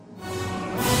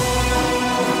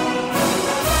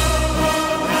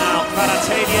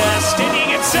Albania, steadying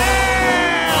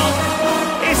himself.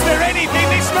 Is there anything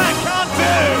this man can't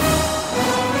do?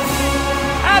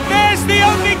 And there's the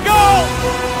only goal.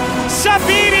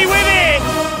 Sabiri with it.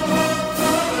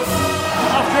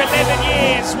 After 11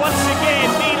 years, once again,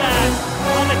 Milan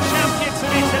are the champions of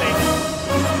Italy.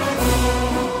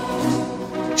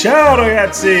 Ciao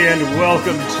ragazzi, and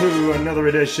welcome to another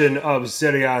edition of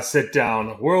Serie A Sit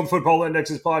Down, World Football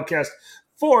Index's podcast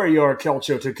for your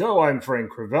Calcio to Go. I'm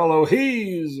Frank Crivello.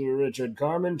 He's Richard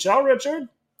Carmen. Ciao, Richard.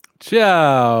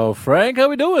 Ciao, Frank. How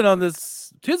we doing on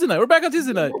this Tuesday night? We're back on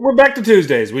Tuesday night. We're back to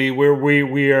Tuesdays.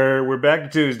 We're back to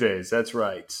Tuesdays. That's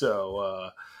right.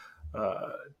 So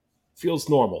feels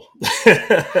normal.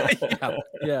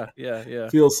 Yeah.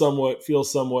 Feels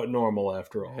somewhat normal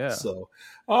after all. Yeah. So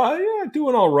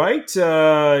doing all right.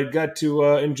 Got to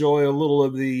enjoy a little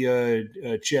of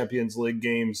the Champions League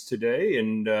games today,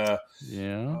 and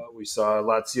we saw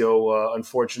Lazio.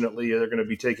 Unfortunately, they're going to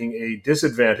be taking a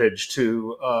disadvantage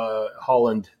to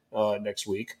Holland next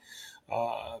week.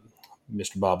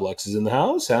 Mr. Bob Lex is in the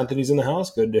house. Anthony's in the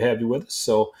house. Good to have you with us.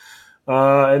 So.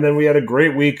 And then we had a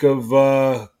great week of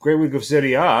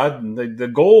Serie A.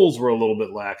 The goals were a little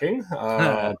bit lacking,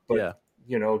 but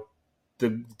you know,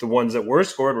 the ones that were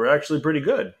scored were actually pretty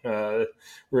good. We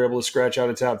were able to scratch out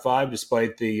a top five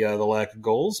despite the lack of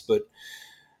goals. But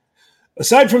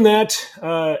aside from that,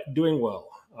 doing well.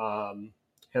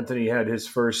 Anthony had his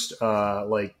first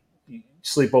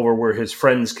sleepover where his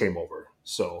friends came over.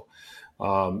 So,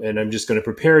 and I'm just going to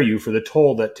prepare you for the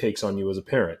toll that takes on you as a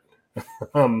parent.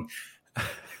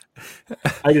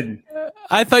 I didn't.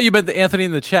 I thought you meant the Anthony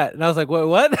in the chat, and I was like,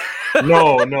 "What?"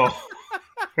 No.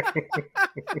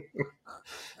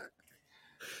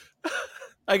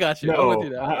 I got you. No, I'm with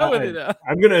you now.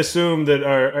 I'm going to assume that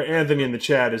our Anthony in the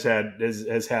chat has had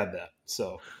that.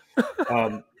 So,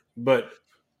 but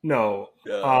no,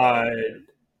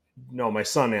 no, my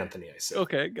son Anthony. I said.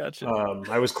 Okay, gotcha.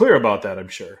 I was clear about that. I'm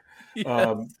sure.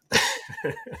 Yeah.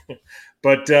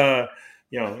 But.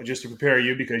 Just to prepare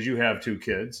you because you have two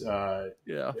kids. I'm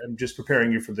just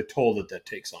preparing you for the toll that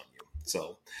takes on you.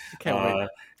 So, I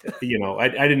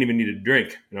didn't even need a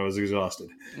drink, and I was exhausted.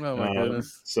 Oh my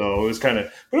goodness! So it was but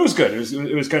it was good. It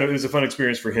was a fun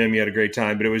experience for him. He had a great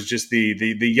time, but it was just the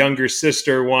younger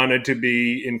sister wanted to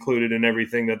be included in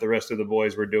everything that the rest of the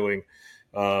boys were doing,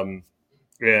 and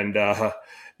then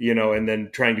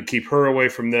trying to keep her away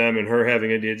from them and her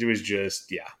having it. It was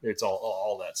just it's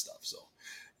all that stuff. So,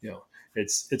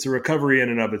 It's a recovery in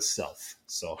and of itself.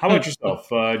 So how about yourself?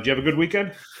 Did you have a good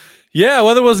weekend? Yeah,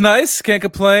 weather was nice. Can't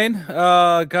complain.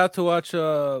 Got to watch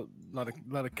a lot of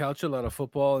culture, a lot of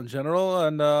football in general,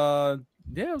 and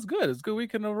it was good. It's a good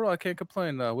weekend overall. I can't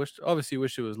complain. Wish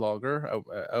it was longer.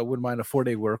 I wouldn't mind a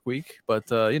 4-day work week, but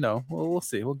we'll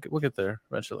see. We'll get there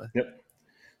eventually. Yep.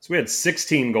 So we had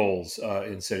 16 goals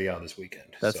in Serie A this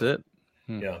weekend. That's it.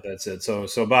 Yeah, that's it. So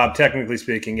Bob, technically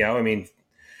speaking, a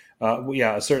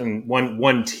certain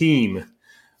one team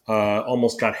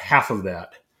almost got half of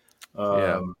that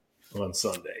on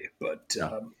Sunday, but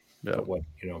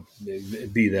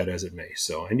be that as it may.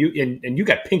 So and you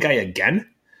got pink eye again.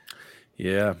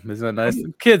 Yeah, isn't that nice?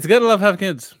 Kids, gotta love having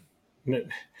kids.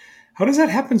 How does that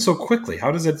happen so quickly?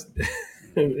 How does it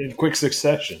in quick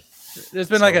succession? There's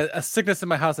been like a sickness in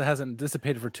my house that hasn't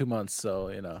dissipated for 2 months, so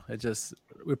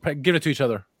we give it to each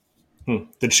other.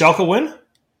 Did Schalke win?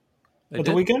 They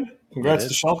the weekend? Congrats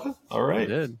to Schalke. All right.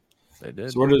 They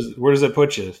did. So where does that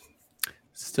put you?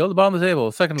 Still at the bottom of the table,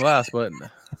 second to last, but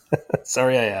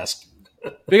sorry I asked.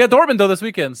 We got Dortmund though this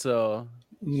weekend, so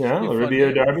the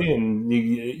Rubio Derby, and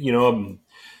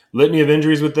litany of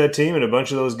injuries with that team, and a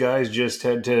bunch of those guys just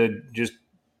had to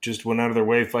just went out of their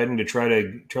way fighting to try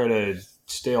to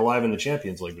stay alive in the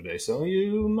Champions League today. So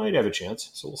you might have a chance.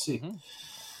 So we'll see. Mm-hmm.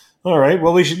 All right.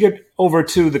 Well, we should get over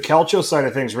to the Calcio side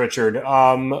of things, Richard.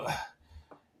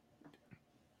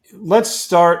 Let's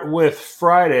start with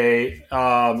Friday.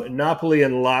 Napoli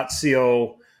and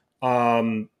Lazio.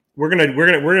 We're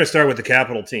gonna start with the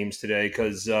capital teams today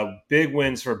because big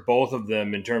wins for both of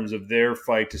them in terms of their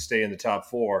fight to stay in the top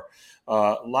four.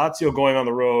 Lazio going on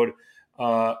the road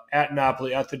at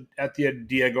Napoli at the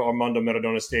Diego Armando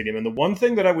Maradona Stadium, and the one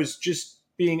thing that I was just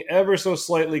being ever so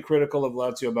slightly critical of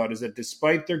Lazio about is that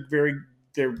despite their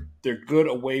good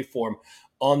away form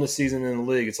on the season in the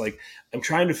league, it's like I'm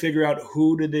trying to figure out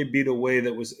who did they beat away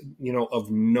that was of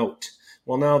note.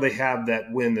 Well, now they have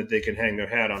that win that they can hang their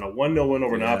hat on, a 1-0 win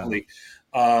over Napoli.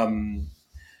 The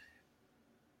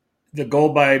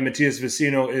goal by Matias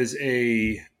Vecino is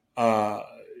a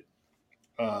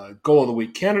goal of the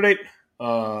week candidate.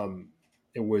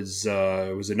 It was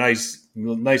a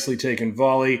nicely taken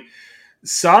volley.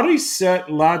 Sarri set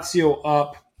Lazio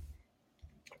up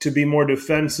to be more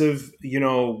defensive,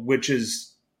 which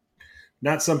is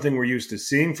not something we're used to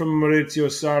seeing from Maurizio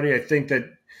Sarri. I think that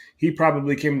he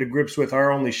probably came to grips with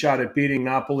our only shot at beating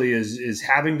Napoli is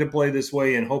having to play this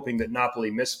way and hoping that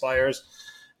Napoli misfires.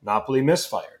 Napoli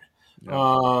misfired. Yeah.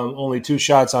 Only 2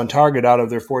 shots on target out of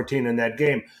their 14 in that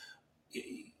game.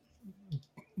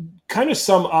 Kind of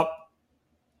sum up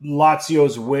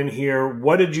Lazio's win here.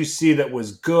 What did you see that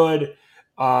was good?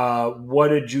 What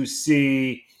did you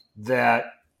see that,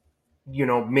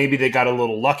 maybe they got a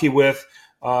little lucky with?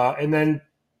 And then,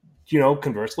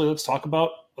 conversely, let's talk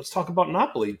about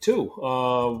Napoli too,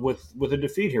 with a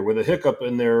defeat here, with a hiccup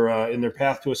in their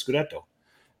path to a Scudetto.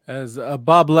 As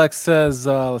Bob Lex says,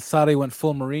 Sarri went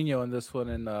full Mourinho in this one,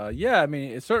 and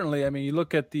certainly. You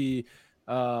look at the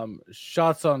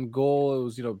shots on goal; it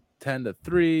was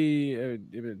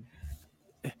 10-3.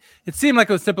 It seemed like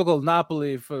it was typical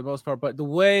Napoli for the most part, but the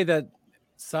way that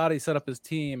Sarri set up his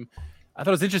team, I thought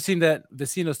it was interesting that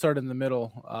Vecino started in the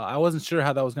middle. I wasn't sure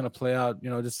how that was going to play out,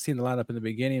 just seeing the lineup in the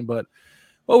beginning. But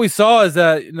what we saw is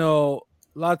that,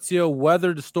 Lazio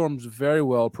weathered the storms very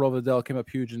well. Provedel came up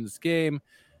huge in this game.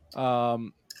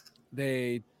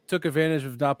 They took advantage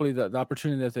of Napoli, the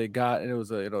opportunity that they got, and it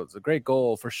was a great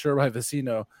goal for sure by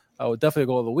Vecino. Definitely a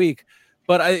goal of the week.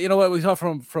 But what we saw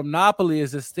from Napoli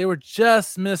is this: they were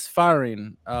just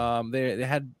misfiring. They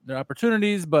had their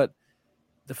opportunities, but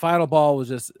the final ball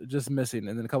was just missing.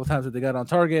 And then a couple times that they got on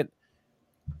target,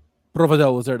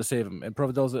 Provedel was there to save him. And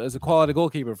Provedel is a quality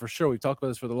goalkeeper for sure. We've talked about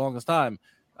this for the longest time.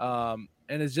 And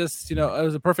it's just, it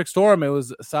was a perfect storm. It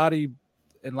was Sarri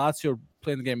and Lazio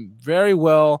playing the game very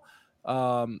well,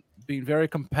 being very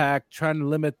compact, trying to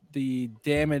limit the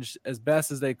damage as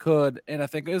best as they could. And I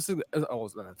think it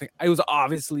was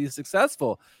obviously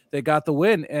successful. They got the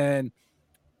win. And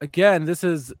again, this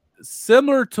is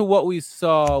similar to what we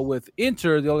saw with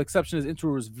Inter. The only exception is Inter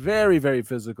was very, very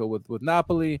physical with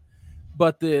Napoli.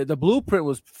 But the blueprint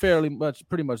was pretty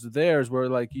much theirs, where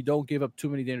like you don't give up too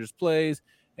many dangerous plays,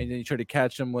 and then you try to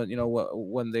catch them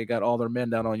when they got all their men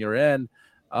down on your end.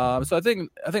 So I think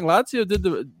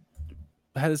Lazio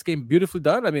had this game beautifully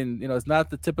done. It's not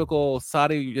the typical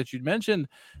Sarri that you mentioned,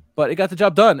 but it got the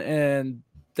job done, and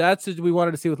that's what we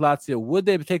wanted to see with Lazio. Would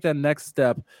they take that next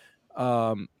step,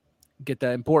 get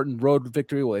that important road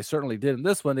victory? Well, they certainly did in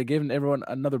this one. They gave everyone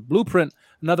another blueprint,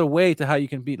 another way to how you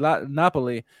can beat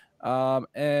Napoli.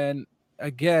 And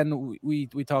again, we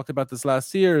talked about this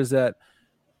last year, is that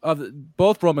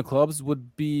both Roman clubs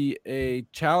would be a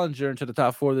challenger into the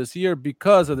top 4 this year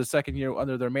because of the second year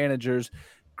under their managers.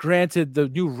 Granted, the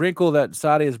new wrinkle that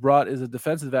Sarri has brought is a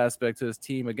defensive aspect to his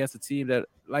team against a team that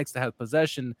likes to have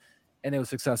possession, and it was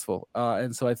successful.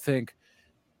 And so I think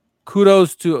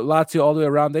kudos to Lazio all the way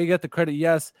around. They get the credit.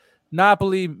 Yes,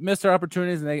 Napoli missed their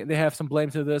opportunities, and they have some blame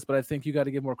to this, but I think you got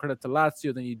to give more credit to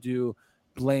Lazio than you do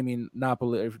blaming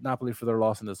Napoli for their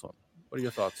loss in this one. What are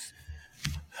your thoughts?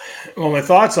 Well, my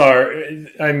thoughts are,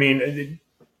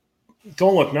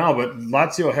 don't look now, but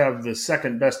Lazio have the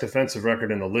second best defensive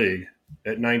record in the league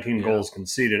at 19 goals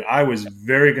conceded. I was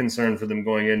very concerned for them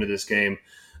going into this game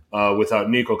without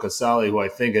Nico Casali, who I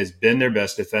think has been their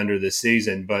best defender this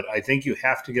season. But I think you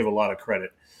have to give a lot of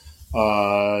credit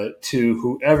to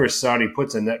whoever Sarri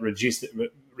puts in that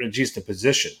regista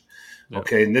position.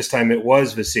 Okay, and this time it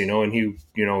was Vecino, and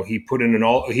he put in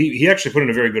he actually put in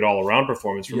a very good all around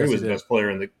performance. For me, he was the best player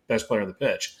on the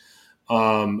pitch.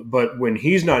 But when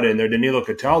he's not in there, Danilo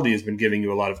Cataldi has been giving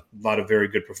you a lot of very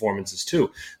good performances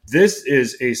too. This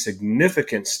is a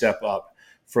significant step up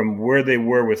from where they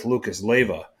were with Lucas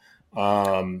Leiva.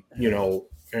 And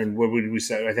what would we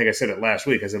say? I think I said it last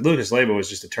week. I said Lucas Leiva was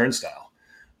just a turnstile.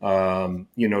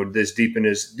 This deep in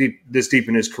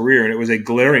his career, and it was a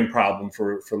glaring problem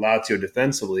for Lazio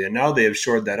defensively. And now they have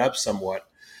shored that up somewhat.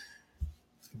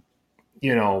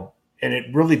 And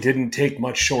it really didn't take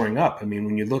much shoring up.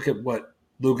 When you look at what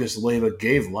Lucas Leiva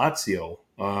gave Lazio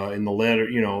in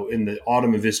the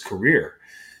autumn of his career,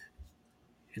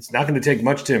 it's not going to take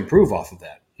much to improve off of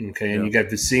that. Okay, and you got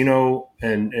Vecino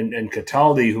and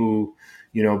Cataldi, who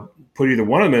put either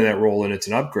one of them in that role, and it's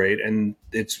an upgrade, and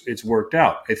it's worked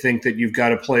out. I think that you've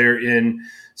got a player in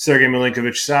Sergei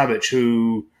Milinkovic-Savic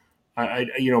who,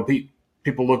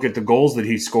 people look at the goals that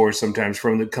he scores sometimes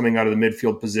from coming out of the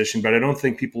midfield position, but I don't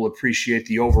think people appreciate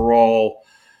the overall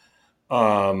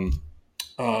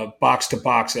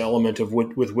box-to-box element of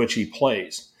with which he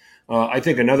plays. I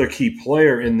think another key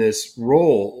player in this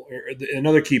role,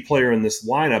 another key player in this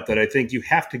lineup that I think you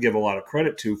have to give a lot of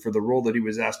credit to for the role that he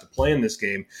was asked to play in this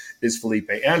game is Felipe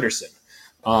Anderson.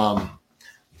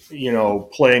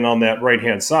 playing on that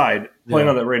right-hand side,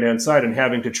 and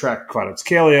having to track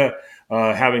Kvaratskhelia,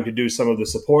 having to do some of the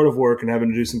supportive work and having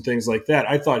to do some things like that.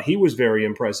 I thought he was very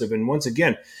impressive. And once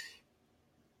again,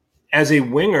 as a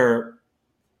winger,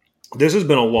 this has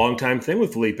been a long time thing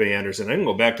with Felipe Anderson. I can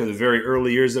go back to the very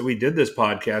early years that we did this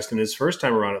podcast and his first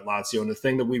time around at Lazio. And the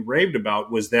thing that we raved about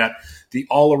was that the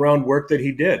all-around work that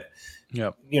he did.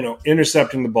 Yep.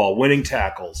 Intercepting the ball, winning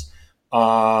tackles.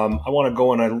 I want to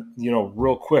go on,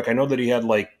 real quick. I know that he had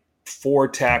like 4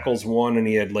 tackles won and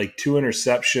he had like 2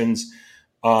 interceptions,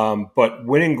 but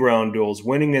winning ground duels,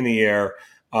 winning in the air,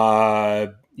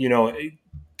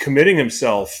 committing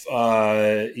himself,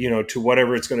 to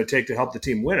whatever it's going to take to help the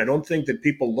team win. I don't think that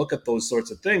people look at those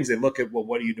sorts of things. They look at, well,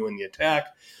 what do you do in the attack?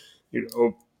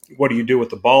 What do you do with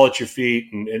the ball at your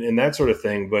feet and that sort of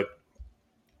thing. But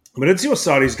Ezio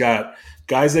Sarri's got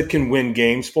guys that can win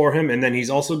games for him, and then he's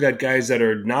also got guys that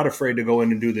are not afraid to go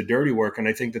in and do the dirty work. And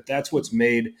I think that that's what's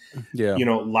made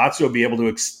Lazio be able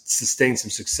to sustain some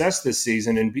success this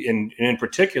season, and in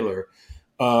particular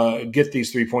get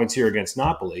these 3 points here against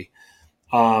Napoli.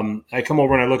 I come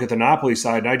over and I look at the Napoli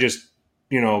side, and I just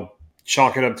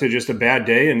chalk it up to just a bad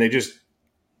day, and they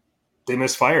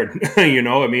misfired.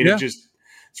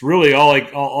 It's really all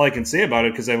I can say about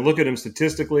it, because I look at them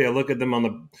statistically, I look at them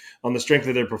on the strength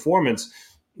of their performance.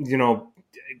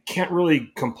 Can't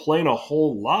really complain a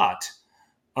whole lot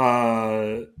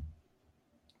about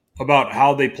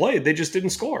how they played. They just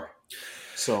didn't score.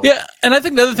 So yeah, and I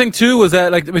think the other thing too was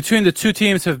that, like, between the two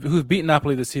teams who've beaten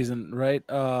Napoli this season, right?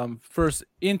 First,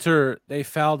 Inter, they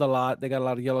fouled a lot. They got a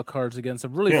lot of yellow cards against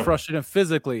them. Really frustrating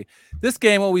physically. This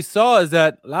game, what we saw is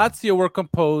that Lazio were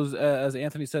composed, as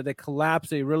Anthony said. They collapsed.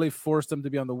 They really forced them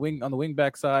to be on the wing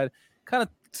back side. Kind of,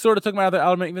 sort of took them out of their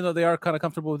element, even though they are kind of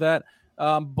comfortable with that.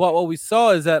 But what we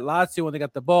saw is that Lazio, when they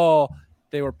got the ball,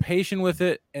 they were patient with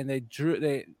it, and they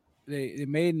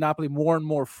made Napoli more and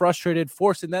more frustrated,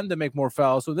 forcing them to make more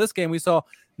fouls. So in this game, we saw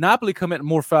Napoli commit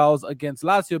more fouls against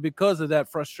Lazio because of that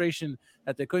frustration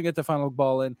that they couldn't get the final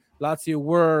ball in. Lazio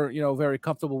were, very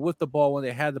comfortable with the ball when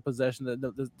they had the possession,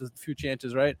 the few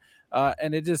chances, right?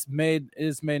 And it just made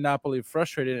Napoli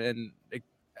frustrated. And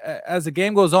as the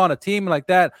game goes on, a team like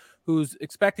that who's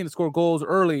expecting to score goals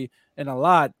early and a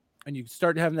lot, and you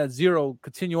start having that 0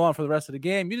 continue on for the rest of the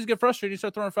game, you just get frustrated. You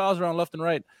start throwing fouls around left and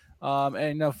right.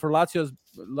 For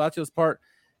Lazio's part,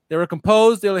 they were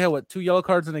composed. They only had 2 yellow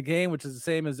cards in the game, which is the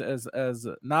same as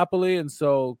Napoli, and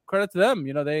so credit to them.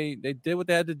 They did what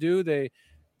they had to do.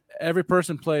 Every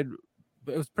person played.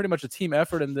 It was pretty much a team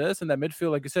effort in this, and that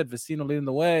midfield, like you said, Vecino leading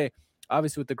the way,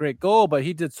 obviously with the great goal, but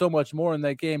he did so much more in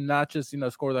that game, not just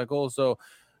score that goal. So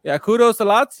yeah, kudos to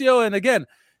Lazio. And again,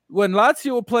 when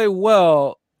Lazio will play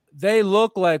well, they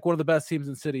look like one of the best teams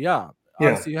in Serie A.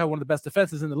 Obviously, you have one of the best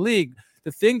defenses in the league.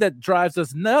 The thing that drives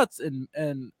us nuts and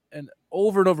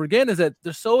over and over again is that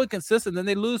they're so inconsistent. Then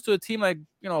they lose to a team like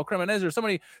Cremonese or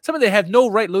somebody they have no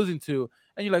right losing to,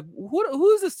 and you're like,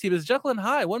 who is this team? It's Jekyll and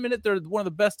Hyde. One minute they're one of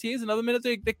the best teams, another minute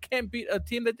they can't beat a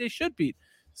team that they should beat.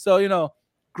 So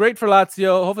great for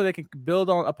Lazio. Hopefully they can build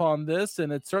upon this,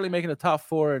 and it's certainly making the top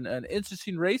 4 an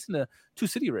interesting race in a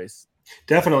 2-city race.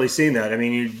 Definitely seen that. I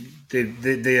mean,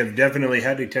 they have definitely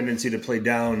had a tendency to play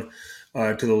down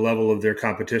to the level of their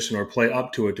competition, or play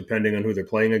up to it, depending on who they're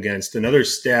playing against. Another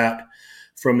stat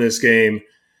from this game,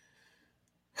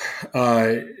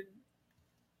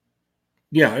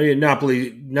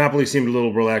 Napoli seemed a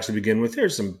little relaxed to begin with.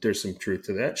 There's some truth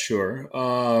to that, sure.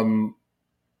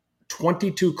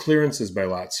 22 clearances by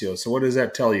Lazio. So what does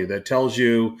that tell you? That tells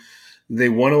you they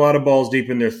won a lot of balls deep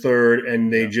in their third,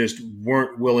 and they just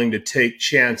weren't willing to take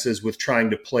chances with trying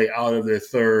to play out of their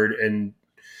third. And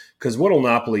because what will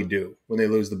Napoli do when they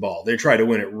lose the ball? They try to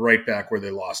win it right back where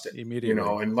they lost it. Immediately.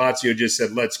 And Lazio just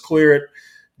said, let's clear it.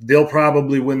 They'll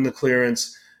probably win the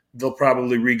clearance. They'll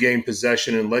probably regain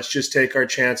possession, and let's just take our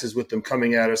chances with them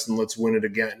coming at us, and let's win it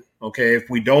again. Okay, if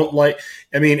we don't I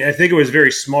think it was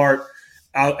very smart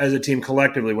out as a team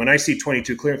collectively. When I see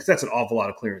 22 clearances, that's an awful lot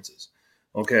of clearances.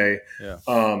 Okay. Yeah.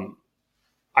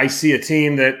 I see a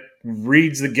team that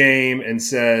reads the game and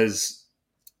says,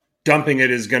 dumping it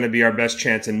is going to be our best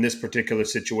chance in this particular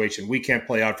situation. We can't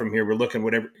play out from here. We're looking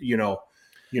whatever,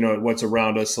 what's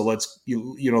around us. So let's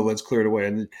clear it away.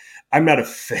 And I'm not a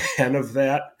fan of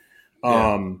that.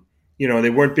 They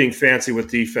weren't being fancy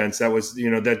with defense. That was,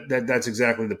 that's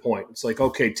exactly the point. It's like,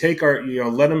 okay, take our,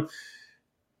 let them,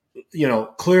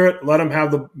 clear it, let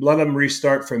them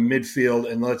restart from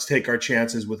midfield, and let's take our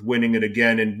chances with winning it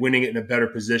again, and winning it in a better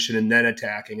position, and then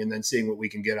attacking, and then seeing what we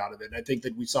can get out of it. And I think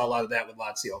that we saw a lot of that with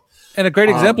Lazio. And a great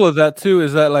example of that too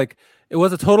is that, like, it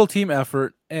was a total team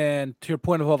effort. And to your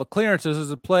point of all the clearances,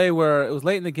 there's a play where it was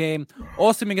late in the game.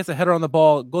 Osimhen gets a header on the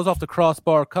ball, goes off the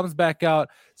crossbar, comes back out.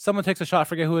 Someone takes a shot,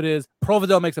 forget who it is.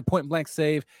 Provedel makes a point-blank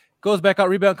save, goes back out,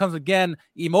 rebound comes again.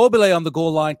 Immobile on the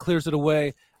goal line clears it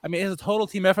away. I mean, it's a total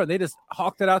team effort. They just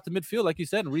hawked it out to midfield, like you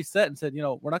said, and reset and said,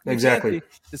 we're not going to fancy,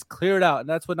 just clear it out. And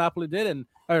that's what Napoli did,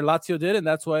 or Lazio did, and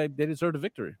that's why they deserved a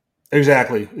victory.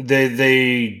 Exactly.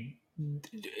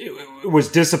 It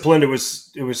was disciplined. It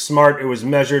was smart. It was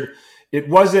measured. It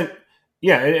wasn't.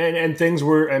 Yeah, and things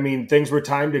were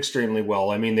timed extremely well.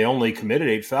 I mean, they only committed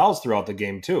 8 fouls throughout the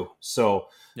game too. So,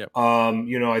 yep.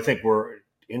 I think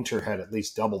Inter had at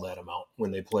least double that amount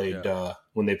when they played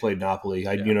Napoli.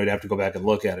 I'd have to go back and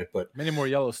look at it, but many more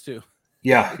yellows too.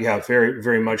 Yeah, very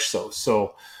very much so.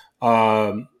 So,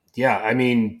 I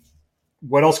mean,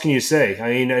 what else can you say? I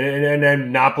mean,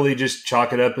 and Napoli just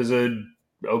chalk it up as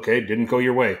didn't go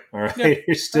your way. All right, yeah,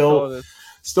 you're still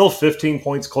 15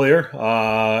 points clear,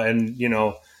 and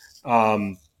the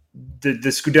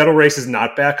Scudetto race is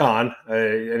not back on.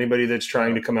 Anybody that's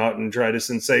trying to come out and try to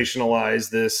sensationalize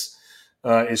this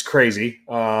is crazy,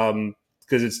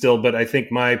 because it's still. But I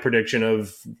think my prediction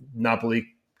of Napoli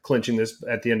clinching this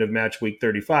at the end of match week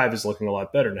 35 is looking a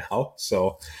lot better now.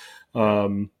 So,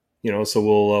 so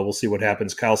we'll see what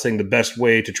happens. Kyle saying the best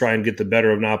way to try and get the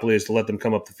better of Napoli is to let them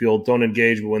come up the field, don't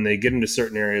engage, but when they get into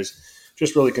certain areas,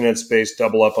 just really condense space,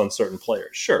 double up on certain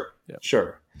players. Sure.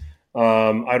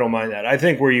 I don't mind that. I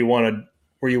think where you want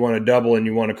to double and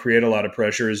you want to create a lot of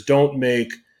pressure is don't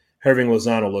make Hirving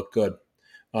Lozano look good.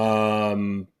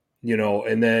 And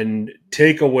then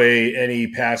take away any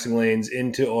passing lanes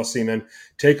into Osimhen,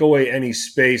 take away any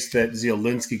space that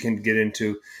Zielinski can get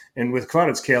into. And with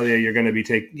Kvaratskhelia, you're going to be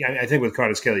I think with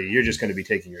Kvaratskhelia, you're just going to be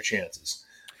taking your chances,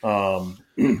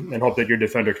 and hope that your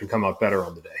defender can come out better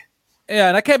on the day. Yeah,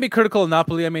 and I can't be critical of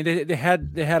Napoli. I mean, they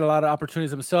had a lot of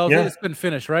opportunities themselves. Yeah. They just couldn't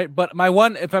finish, right? But my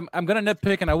one, if I'm going to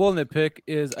nitpick, and I will nitpick,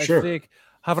 is I think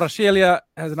Kvaratskhelia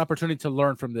has an opportunity to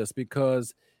learn from this,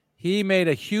 because he made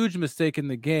a huge mistake in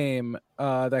the game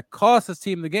that cost his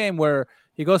team the game, where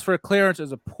he goes for a clearance,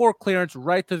 is a poor clearance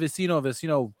right to Vecino,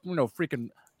 freaking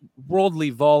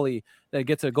worldly volley that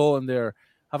gets a goal in there.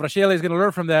 Kvaratskhelia is going to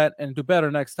learn from that and do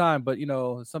better next time. But,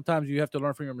 sometimes you have to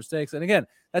learn from your mistakes. And again,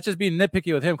 that's just being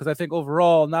nitpicky with him, because I think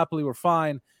overall Napoli were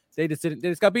fine. They just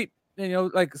got beat.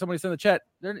 Like somebody said in the chat,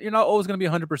 you're not always going to be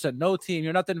 100%. No team.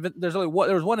 You're not there's only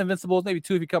there was one invincible, maybe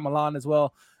two if you count Milan as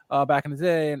well. Back in the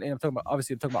day, and I'm talking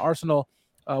about Arsenal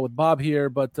with Bob here,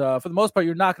 but for the most part,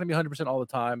 you're not going to be 100% all the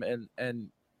time, and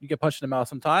you get punched in the mouth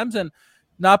sometimes. And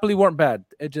Napoli weren't bad;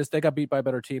 they got beat by a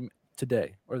better team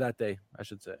today, or that day, I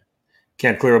should say.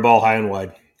 Can't clear a ball high and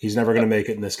wide. He's never going to make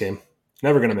it in this game.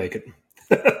 Never going to make it.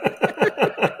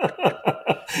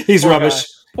 He's Poor rubbish.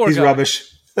 He's guy.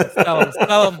 Rubbish.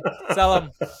 Sell him.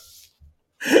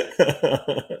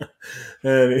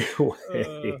 Anyway,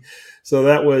 so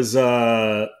that was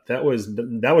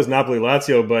Napoli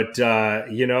Lazio, but the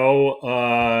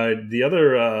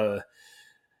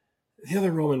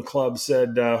other Roman club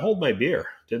said hold my beer,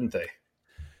 didn't they?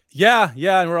 Yeah,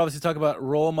 and we're obviously talking about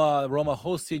Roma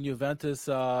hosting Juventus.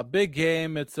 Big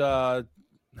game. It's I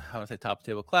want to say top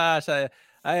table clash.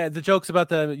 I had the jokes about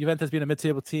the Juventus being a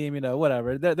mid-table team,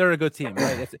 whatever. They're a good team,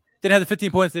 right? If they didn't have the 15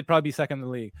 points, they'd probably be second in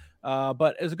the league.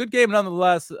 But it was a good game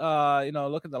nonetheless. Look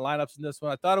at the lineups in this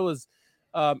one. I thought it was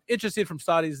interesting from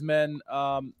Sarri's men.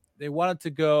 They wanted to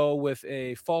go with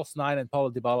a false 9 and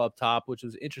Paulo Dybala up top, which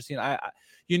was interesting.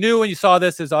 You knew when you saw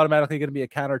this is automatically going to be a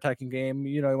counter-attacking game.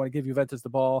 You want to give Juventus the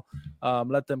ball,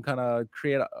 let them kind of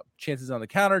create chances on the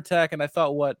counter-attack. And I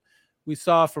thought what we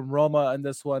saw from Roma in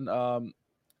this one,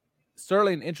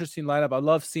 certainly an interesting lineup. I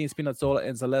love seeing Spinazzola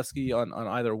and Zalewski on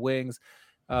either wings.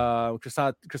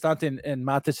 Cristante and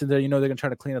Matic in there. They're going to try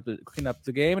to clean up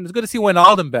the game. And it's good to see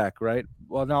Wijnaldum back, right?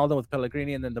 Wijnaldum with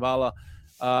Pellegrini and then Dybala.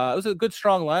 It was a good,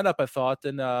 strong lineup, I thought.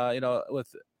 And,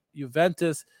 with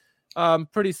Juventus,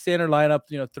 pretty standard lineup,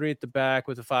 3 at the back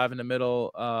with a 5 in the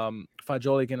middle.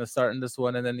 Fagioli going to start in this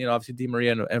one. And then, obviously Di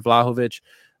Maria and Vlahovic.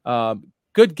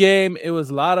 Good game. It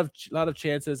was a lot of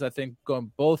chances, I think,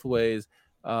 going both ways.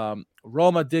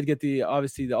 Roma did get the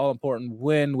all-important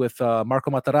win with Marco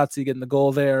Materazzi getting the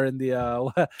goal there in the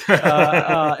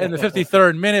in the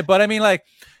 53rd minute. But I mean,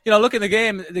 look at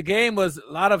the game was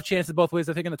a lot of chances both ways.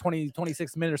 I think in the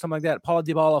 26th minute or something like that, Paulo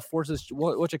Dybala forces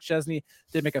Wojciech Szczesny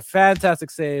to make a fantastic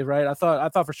save. Right, I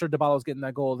thought for sure Dybala was getting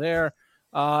that goal there.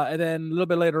 And then a little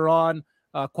bit later on,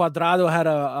 Cuadrado had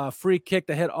a free kick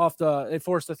that hit off it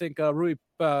forced, I think, Rui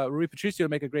Patricio to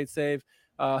make a great save.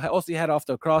 Also, he had off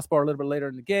the crossbar a little bit later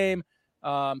in the game.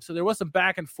 So there was some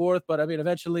back and forth, but I mean,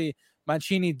 eventually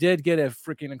Mancini did get a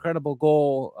freaking incredible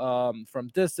goal from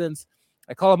distance.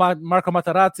 I call him Marco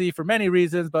Materazzi for many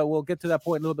reasons, but we'll get to that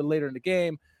point a little bit later in the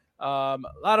game. A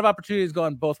lot of opportunities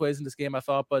going both ways in this game, I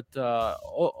thought, but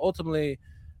ultimately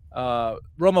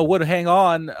Roma would hang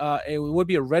on. It would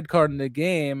be a red card in the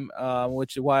game,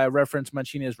 which is why I referenced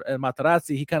Mancini and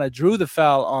Materazzi. He kind of drew the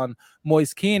foul on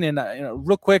Moise Kean. And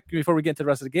real quick before we get to the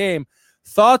rest of the game,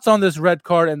 thoughts on this red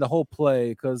card and the whole play?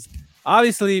 Because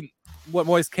obviously what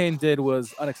Moise Kean did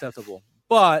was unacceptable.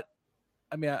 But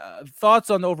I mean, thoughts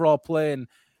on the overall play and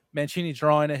Mancini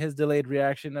drawing his delayed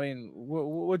reaction. I mean,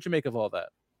 what'd you make of all that?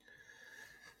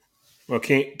 Well,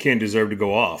 can't deserve to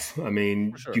go off. I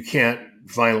mean, Sure. You can't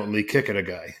violently kick at a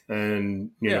guy, and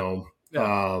you know,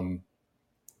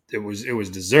 it was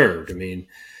deserved. I mean,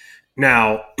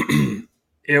 now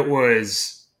it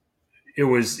was.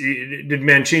 Did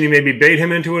Mancini maybe bait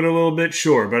him into it a little bit?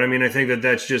 Sure, but I mean, I think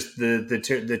that's just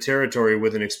the territory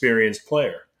with an experienced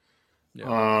player.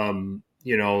 Yeah.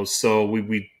 You know, so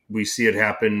we see it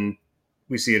happen.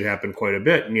 We see it happen quite a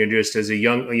bit, and just as a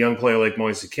young player like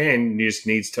Moise Kean, he just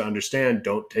needs to understand,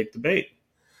 don't take the bait.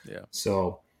 Yeah.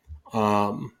 So,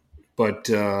 but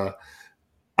I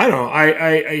don't know.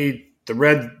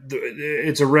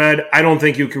 It's a red. I don't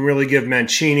think you can really give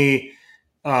Mancini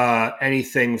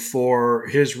anything for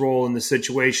his role in the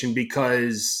situation,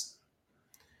 because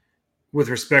with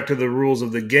respect to the rules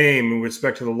of the game and with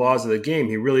respect to the laws of the game,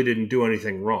 he really didn't do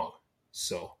anything wrong.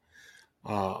 So,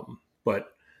 but.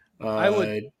 I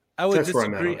would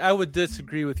disagree. I would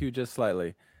disagree with you just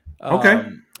slightly. Okay.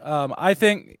 I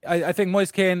think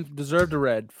Moise Kean deserved a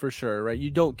red for sure, right? You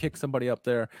don't kick somebody up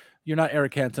there. You're not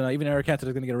Eric Cantona. Even Eric Cantona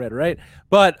is going to get a red, right?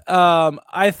 But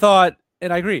I thought,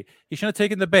 and I agree, he shouldn't have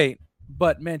taken the bait.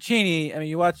 But Mancini, I mean,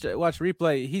 you watch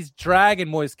replay. He's dragging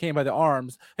Moise Kean by the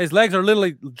arms. His legs are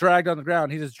literally dragged on the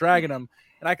ground. He's just dragging him,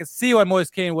 and I can see why Moise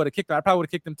Kean would have kicked him. I probably would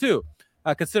have kicked him too,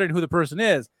 considering who the person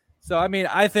is. So, I mean,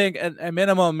 I think at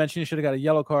minimum, Mancini should have got a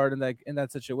yellow card in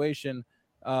that situation.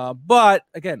 But,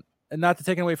 again, and not to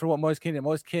take away from what Moise Kean did.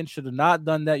 Moise Kean should have not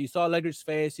done that. You saw Allegri's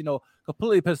face,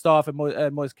 completely pissed off at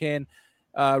Moise Kean.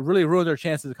 Really ruined their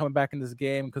chances of coming back in this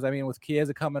game because, I mean, with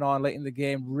Chiesa coming on late in the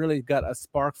game, really got a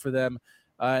spark for them.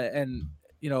 And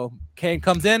Kean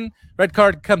comes in, red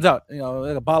card comes out,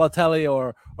 like a Balotelli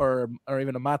or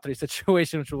even a Matri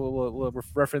situation, which we'll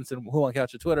reference in Who on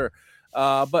Couch at Twitter.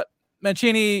 But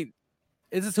Mancini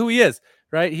is just who he is,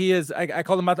 right? He is. I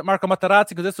call him Marco Materazzi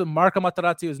because this is what Marco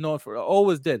Materazzi was known for.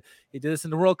 Always did. He did this in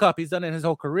the World Cup. He's done it in his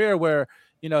whole career, where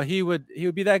he would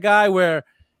be that guy where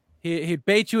he'd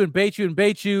bait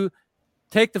you,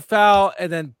 take the foul,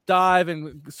 and then dive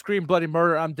and scream bloody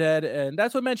murder. I'm dead, and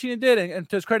that's what Mancini did. And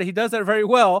to his credit, he does that very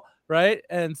well, right?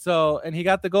 And he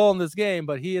got the goal in this game,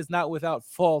 but he is not without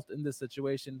fault in this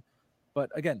situation.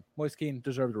 But again, Moise Kean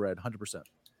deserved a red, 100%.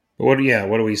 What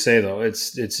do we say though?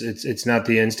 It's not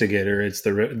the instigator. It's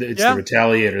the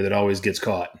retaliator that always gets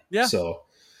caught. Yeah. So.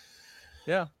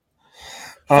 Yeah.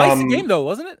 Feisty game though,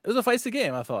 wasn't it? It was a feisty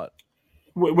game, I thought.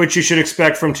 Which you should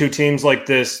expect from two teams like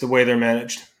this, the way they're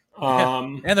managed.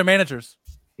 And their managers.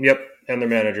 Yep, and their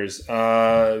managers.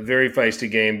 Very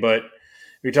feisty game, but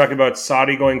you're talking about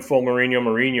Sarri going full Mourinho.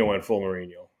 Mourinho went full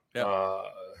Mourinho.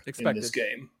 Expected. In this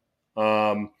game.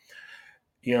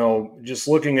 Just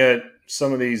looking at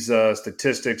some of these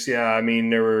statistics, I mean,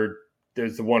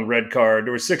 there's the one red card.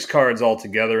 There were 6 cards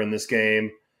altogether in this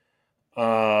game.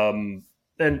 Roma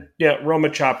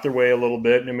chopped their way a little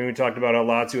bit. I mean, we talked about how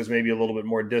Lazio was maybe a little bit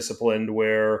more disciplined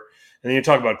and then you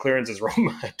talk about clearances.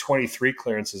 Roma had 23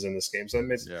 clearances in this game. So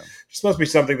this must be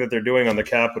something that they're doing on the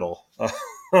Capitol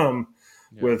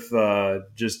with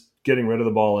just getting rid of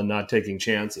the ball and not taking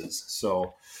chances.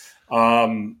 So,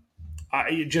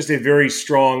 just a very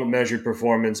strong, measured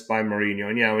performance by Mourinho.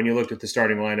 And when you looked at the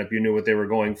starting lineup, you knew what they were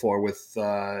going for with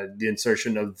the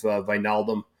insertion of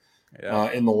Wijnaldum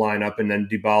in the lineup, and then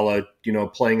Dybala,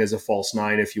 playing as a false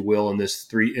 9, if you will, in this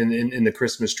in the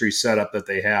Christmas tree setup that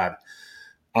they had.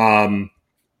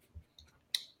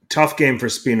 Tough game for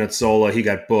Spinazzola. He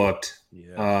got booked.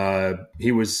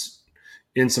 He was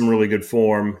in some really good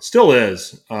form, still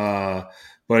is.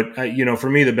 But for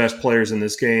me, the best players in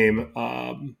this game.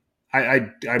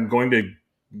 I'm going to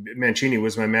Mancini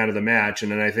was my man of the match,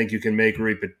 and then I think you can make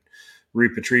Rui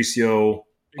Patricio,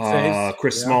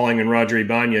 Chris Smalling, and Roger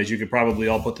Ibanez. You could probably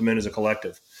all put them in as a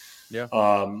collective. Yeah.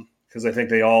 Because I think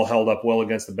they all held up well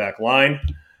against the back line.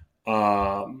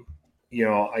 I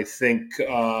think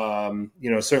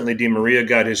certainly Di Maria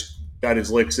got his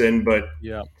licks in, but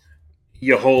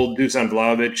you hold Dusan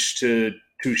Vlahovic to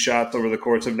 2 shots over the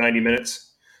course of 90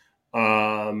 minutes.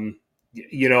 And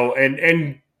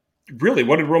really,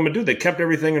 what did Roma do? They kept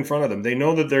everything in front of them. They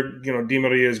know that they're, Di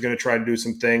Maria is going to try to do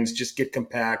some things, just get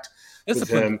compact with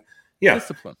him. Yeah.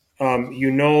 Discipline.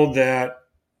 You know that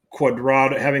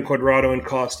having Cuadrado and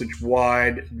Kostic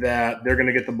wide, that they're going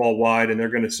to get the ball wide and they're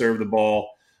going to serve the ball.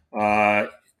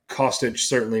 Kostic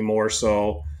certainly more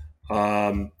so.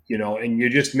 And you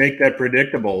just make that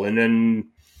predictable. And then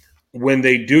when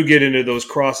they do get into those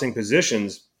crossing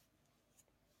positions,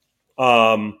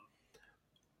 you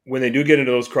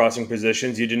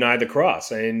deny the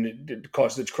cross. And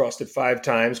Kostic crossed it 5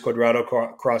 times.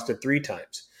 Cuadrado crossed it 3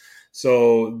 times.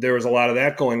 So there was a lot of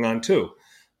that going on too.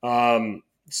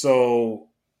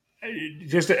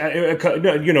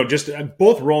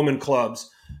 Both Roman clubs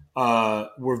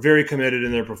were very committed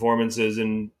in their performances,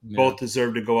 and both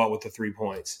deserve to go out with the 3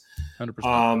 points.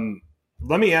 100%.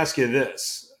 Let me ask you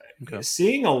this: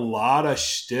 seeing a lot of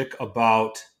shtick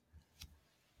about,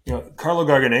 Carlo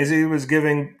Garganese was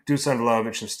giving Dusan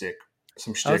Vlahovic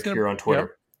some shtick here on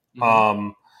Twitter. Yeah. Mm-hmm.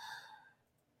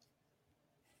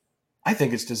 I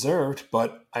think it's deserved,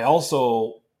 but I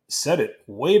also said it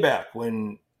way back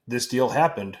when this deal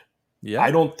happened. Yeah.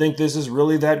 I don't think this is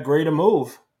really that great a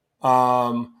move.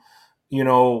 And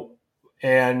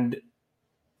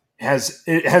has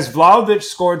Vlahovic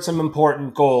scored some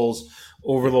important goals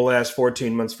over the last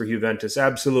 14 months for Juventus?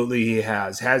 Absolutely he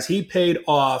has. Has he paid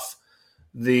off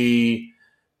the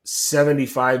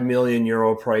 75 million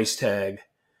euro price tag?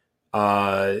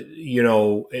 And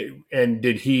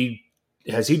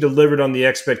has he delivered on the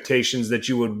expectations that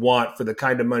you would want for the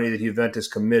kind of money that Juventus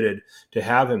committed to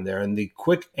have him there? And the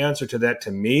quick answer to that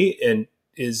to me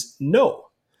is no.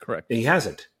 Correct. He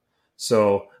hasn't.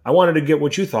 So I wanted to get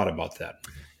what you thought about that.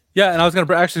 Yeah, and I was going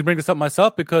to actually bring this up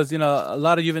myself because, a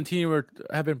lot of Juventini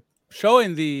have been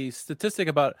showing the statistic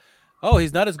about,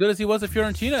 he's not as good as he was at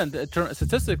Fiorentina,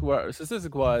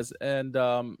 statistic-wise. And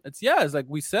it's like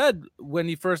we said when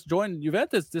he first joined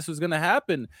Juventus, this was going to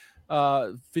happen.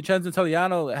 Vincenzo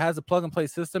Italiano has a plug-and-play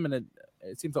system, and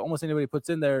it seems that almost anybody puts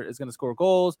in there is going to score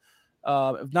goals.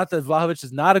 Not that Vlahovic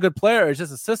is not a good player. It's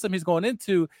just a system he's going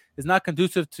into is not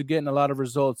conducive to getting a lot of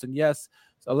results. And yes,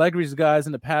 Allegri's guys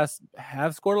in the past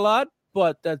have scored a lot,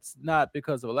 but that's not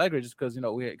because of Allegri, just because,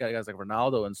 we got guys like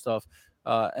Ronaldo and stuff,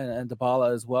 and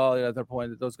Dybala as well. At that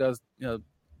point, those guys,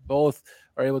 both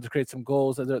are able to create some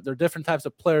goals. They're different types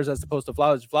of players as opposed to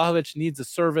Vlahovic. Vlahovic needs a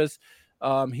service.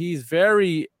 He's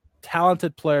very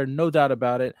talented player, no doubt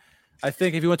about it. I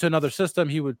think if he went to another system,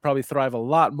 he would probably thrive a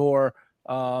lot more.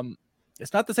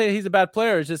 It's not to say he's a bad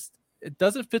player. It's just it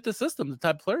doesn't fit the system, the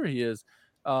type of player he is.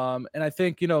 And I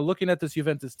think, looking at this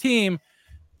Juventus team,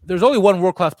 there's only one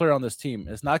world-class player on this team.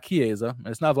 It's not Chiesa.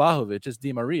 It's not Vlahovic. It's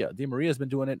Di Maria. Di Maria has been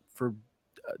doing it for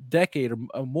a decade or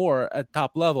more at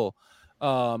top level.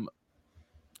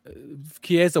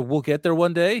 Chiesa will get there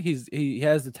one day. He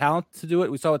has the talent to do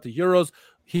it. We saw at the Euros.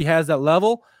 He has that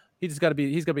level. He's got to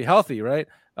be healthy, right?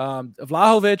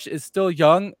 Vlahovic is still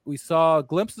young. We saw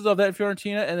glimpses of that in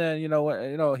Fiorentina, and then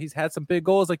he's had some big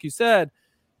goals, like you said,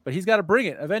 but he's got to bring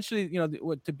it. Eventually,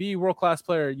 to be a world-class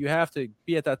player, you have to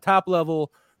be at that top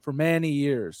level for many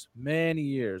years.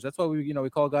 That's why we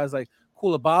call guys like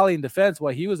Koulibaly in defense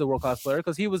why he was a world-class player,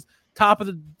 because he was one of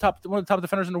the top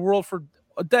defenders in the world for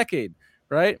a decade,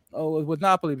 right? With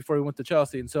Napoli before he went to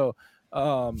Chelsea, and so.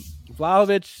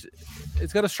 Vlahovic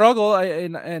is going to struggle,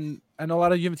 and I know a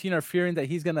lot of Juventus are fearing that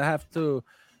he's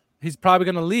probably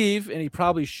going to leave, and he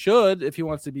probably should if he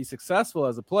wants to be successful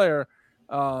as a player.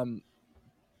 I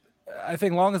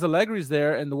think long as Allegri's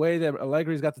there and the way that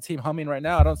Allegri's got the team humming right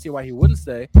now, I don't see why he wouldn't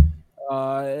stay.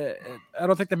 I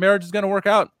don't think the marriage is going to work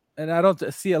out, and I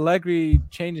don't see Allegri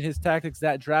changing his tactics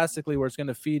that drastically where it's going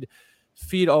to feed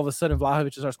all of a sudden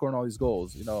Vlahovic to start scoring all these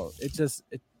goals.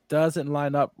 It doesn't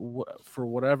line up for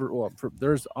whatever. Well,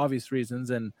 there's obvious reasons,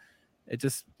 and it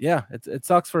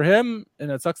sucks for him, and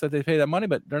it sucks that they pay that money,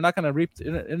 but they're not going to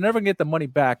they're never going to get the money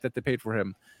back that they paid for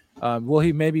him. Will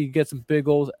he maybe get some big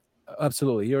goals?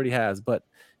 Absolutely, he already has, but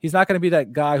he's not going to be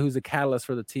that guy who's a catalyst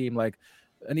for the team like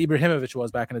an Ibrahimovic was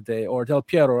back in the day, or Del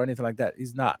Piero, or anything like that.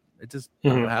 He's not. It just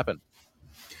not going to happen.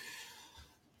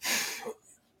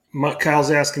 Kyle's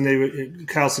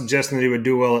suggesting that he would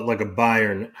do well at like a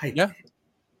Bayern. Yeah.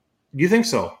 You think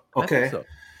so? Okay. I think so.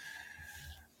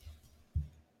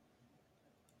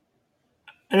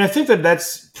 And I think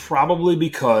that's probably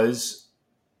because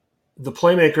the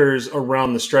playmakers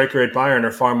around the striker at Bayern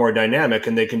are far more dynamic,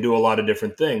 and they can do a lot of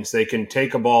different things. They can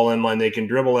take a ball in line, they can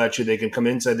dribble at you, they can come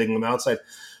inside, they can come outside.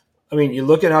 I mean, you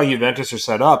look at how Juventus are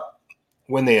set up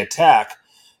when they attack.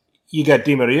 You got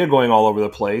Di Maria going all over the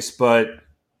place, but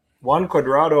Juan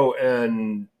Cuadrado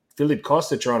and Filip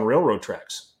Kostic are on railroad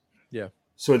tracks. Yeah.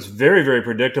 So it's very, very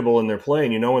predictable in their play,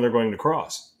 and you know when they're going to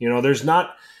cross.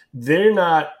 They're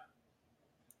not,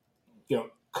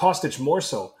 Kostic more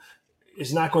so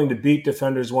is not going to beat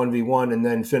defenders 1v1 and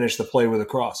then finish the play with a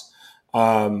cross.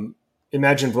 Imagine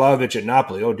Vlahovic at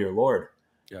Napoli. Oh, dear Lord.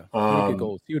 Yeah. He would get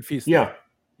goals. He would feast. Yeah.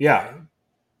 Yeah.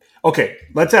 Okay.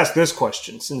 Let's ask this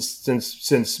question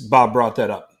since Bob brought that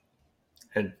up.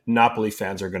 And Napoli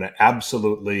fans are going to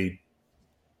absolutely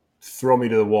throw me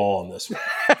to the wall on this one.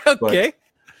 Okay. But,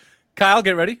 Kyle,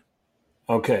 get ready.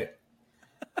 Okay.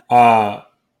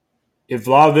 If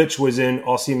Vlahovic was in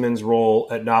Osimhen's role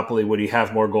at Napoli, would he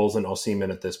have more goals than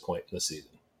Osimhen at this point in the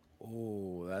season?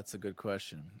 Oh, that's a good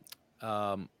question.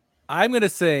 I'm going to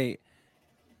say,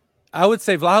 I would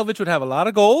say Vlahovic would have a lot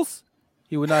of goals.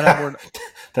 He would not have more.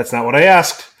 That's not what I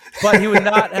asked. But he would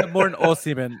not have more than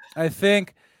Osimhen. I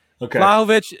think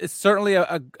Vlahovic is certainly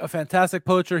a fantastic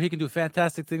poacher. He can do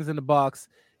fantastic things in the box.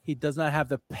 He does not have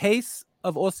the pace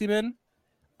of Osimhen.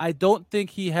 I don't think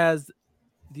he has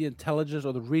the intelligence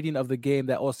or the reading of the game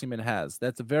that Osimhen has.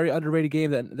 That's a very underrated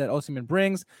game that Osimhen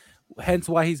brings, hence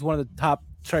why he's one of the top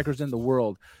strikers in the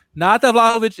world. Not that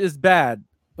Vlahovic is bad,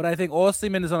 but I think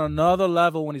Osimhen is on another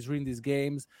level when he's reading these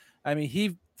games. I mean,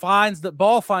 the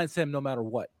ball finds him no matter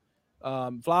what.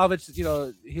 Vlahovic,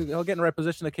 he'll get in the right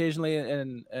position occasionally,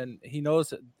 and he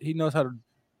knows how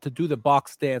to do the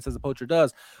box stance as a poacher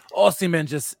does. Osimhen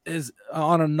just is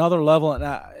on another level,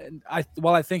 and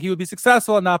while I think he would be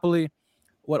successful at Napoli,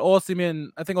 I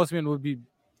think Osimhen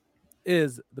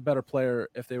is the better player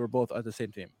if they were both at the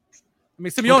same team. I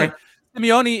mean,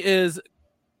 Simeone is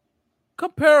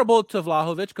comparable to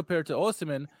Vlahovic compared to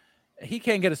Osimhen. He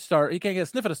can't get a start. He can't get a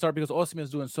sniff at a start because Osimhen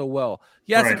is doing so well.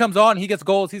 Yes, He comes on. He gets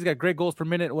goals. He's got great goals per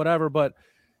minute, whatever. But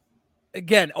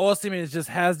again, Osimhen just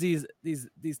has this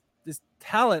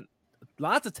talent,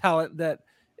 lots of talent that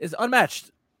is unmatched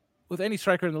with any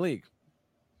striker in the league.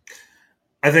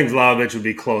 I think Vlahovic would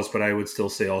be close, but I would still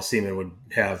say Osimhen would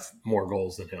have more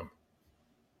goals than him.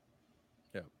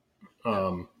 Yeah.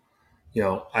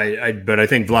 But I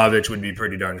think Vlahovic would be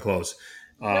pretty darn close.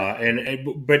 But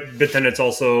then it's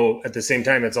also at the same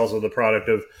time it's also the product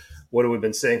of what we've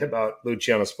been saying about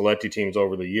Luciano Spalletti teams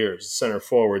over the years. Center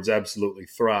forwards absolutely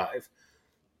thrive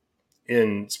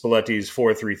in Spalletti's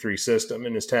 4-3-3 system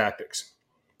and his tactics.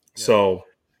 Yeah. So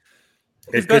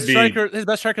his best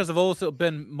strikers have also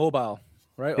been mobile,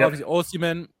 right? Yep. Obviously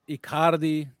Osimhen,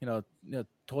 Icardi,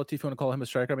 Totti, if you want to call him a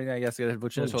striker. I mean, I guess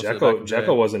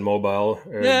Dzeko wasn't mobile.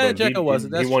 Dzeko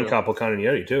wasn't. He won Capo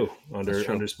Cannonieri too under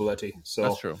Spalletti. So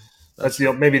that's true. That's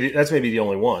maybe the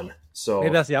only one. So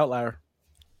maybe that's the outlier.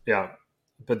 Yeah,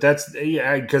 but that's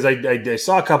because I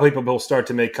saw a couple people start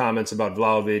to make comments about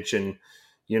Vlahovic and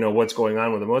what's going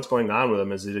on with him. What's going on with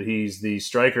him is that he's the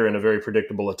striker in a very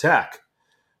predictable attack.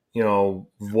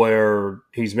 Where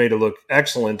he's made to look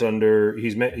excellent with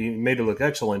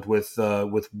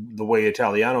the way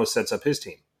Italiano sets up his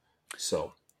team.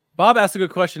 So Bob asked a good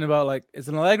question about is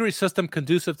an Allegri system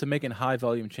conducive to making high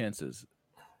volume chances?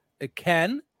 It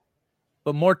can,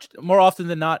 but more often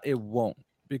than not, it won't,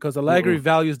 because Allegri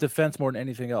values defense more than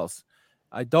anything else.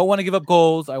 I don't want to give up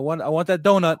goals. I want that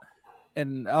donut.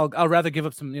 And I'll rather give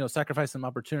up some, sacrifice some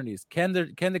opportunities. Can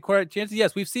they create chances?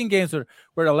 Yes, we've seen games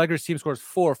where Allegri's team scores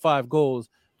 4 or 5 goals.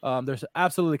 They're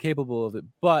absolutely capable of it.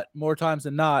 But more times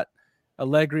than not,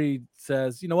 Allegri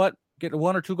says, you know what, get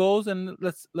 1 or 2 goals and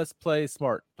let's play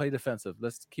smart, play defensive.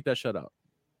 Let's keep that shutout.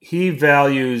 He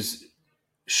values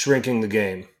shrinking the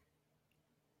game.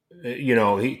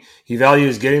 He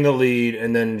values getting the lead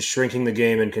and then shrinking the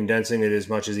game and condensing it as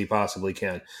much as he possibly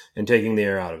can and taking the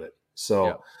air out of it. So.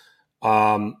 Yeah.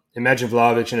 Imagine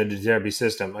Vlahovic in a De Zerbi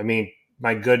system. I mean,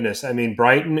 my goodness. I mean,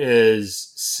 Brighton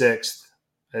is 6th.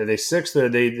 Are they 6th or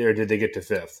did they get to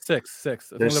 5th?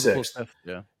 6th. They're 6th.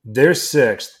 Yeah. They're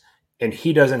 6th, and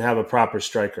he doesn't have a proper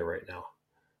striker right now.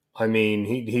 I mean,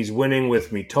 he's winning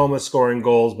with Mitoma scoring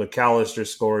goals, McAllister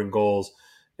scoring goals,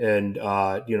 and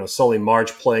Sully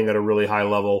March playing at a really high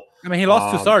level. I mean, he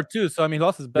lost Toussaint too, so he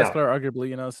lost his best player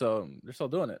arguably. So they're still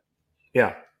doing it.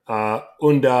 Yeah,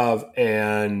 Undav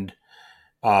and.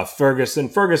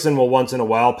 Ferguson will once in a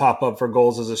while pop up for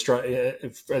goals as a striker.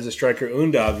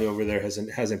 Undav over there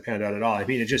hasn't panned out at all. I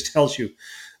mean, it just tells you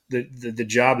the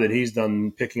job that he's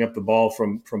done picking up the ball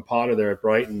from Potter there at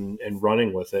Brighton and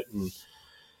running with it. And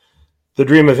the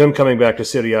dream of him coming back to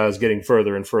Serie A is getting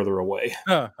further and further away.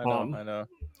 I know.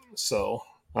 So,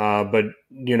 but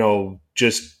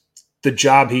just the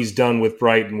job he's done with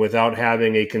Brighton without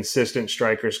having a consistent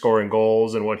striker scoring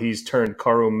goals and what he's turned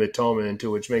Karim Mitoma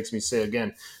into, which makes me say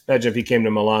again, imagine if he came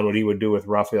to Milan, what he would do with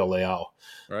Rafael Leao.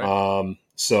 Right.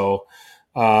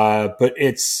 But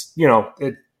it's,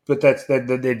 but that's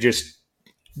that they just,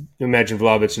 imagine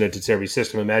Vlahovic in a Tetervi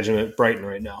system. Imagine it Brighton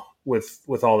right now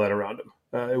with all that around him.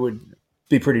 It would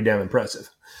be pretty damn impressive.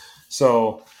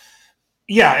 So,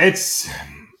 yeah,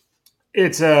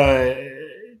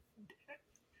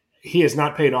 he has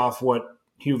not paid off what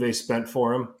Juve spent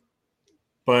for him,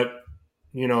 but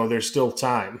there's still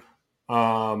time.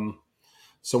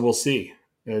 So we'll see.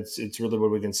 It's really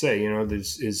what we can say.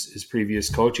 His previous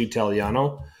coach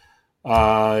Italiano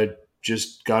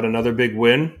just got another big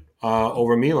win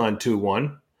over Milan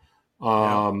 2-1.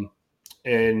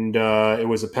 And it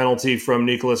was a penalty from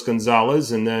Nicolas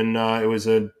Gonzalez, and then it was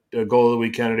a goal of the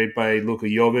week candidate by Luka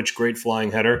Jovic, great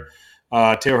flying header.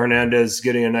 Theo Hernandez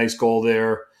getting a nice goal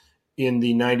there in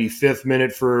the 95th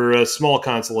minute for a small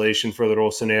consolation for the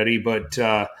Rossoneri, but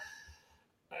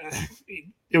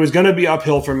it was going to be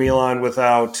uphill for Milan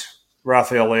without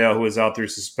Rafael Leao, who was out through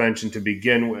suspension to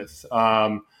begin with.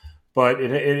 But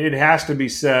it has to be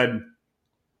said,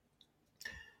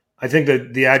 I think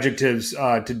that the adjectives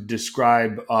to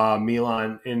describe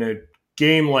Milan in a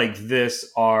game like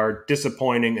this are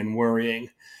disappointing and worrying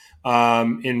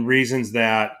in reasons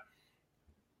that,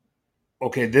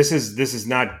 okay, this is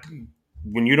not,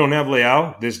 when you don't have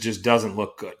Leao, this just doesn't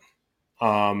look good.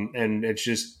 And it's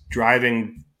just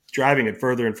driving it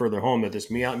further and further home that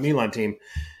this Milan team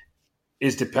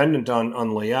is dependent on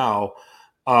Leao.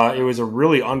 It was a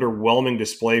really underwhelming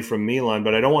display from Milan,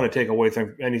 but I don't want to take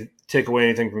away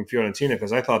anything from Fiorentina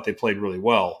because I thought they played really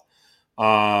well.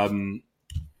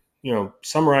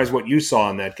 Summarize what you saw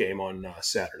in that game on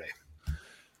Saturday.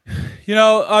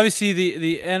 Obviously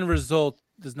the end result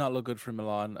does not look good for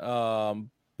Milan,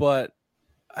 but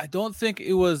I don't think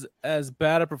it was as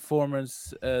bad a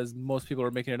performance as most people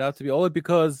are making it out to be, only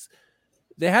because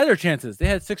they had their chances. They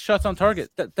had 6 shots on target.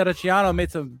 Terracciano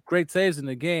made some great saves in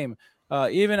the game.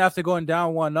 Even after going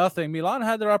down 1-0, Milan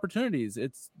had their opportunities.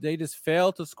 They just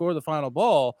failed to score the final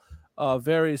ball.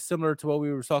 Very similar to what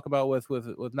we were talking about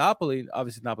with Napoli.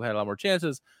 Obviously, Napoli had a lot more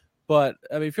chances, but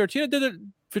I mean, Fiorentina did it.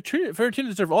 Fiorentina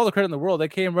deserved all the credit in the world. They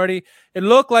came ready. It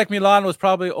looked like Milan was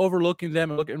probably overlooking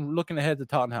them and looking ahead to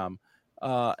Tottenham,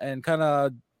 and kind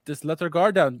of just let their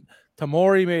guard down.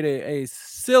 Tomori made a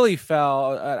silly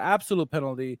foul, an absolute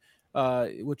penalty,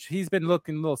 which he's been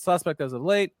looking a little suspect as of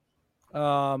late.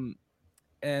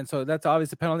 And so that's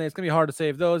obviously a penalty. It's going to be hard to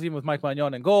save those, even with Mike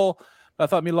Maignan in goal. But I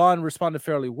thought Milan responded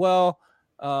fairly well.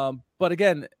 But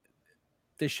again,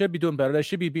 they should be doing better. They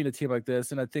should be beating a team like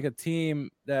this. And I think a team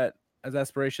that has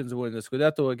aspirations of winning the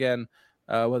Scudetto again,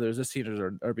 whether it's this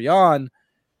season or beyond,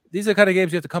 these are the kind of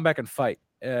games you have to come back and fight.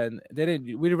 And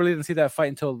we really didn't see that fight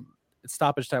until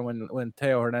stoppage time when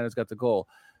Theo Hernandez got the goal.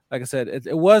 Like I said,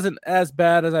 it wasn't as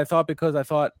bad as I thought because I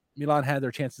thought Milan had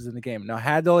their chances in the game. Now,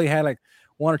 had they only had like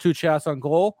 1 or 2 shots on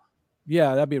goal,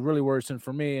 yeah, that'd be really worrisome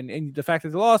for me. And the fact that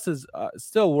the loss is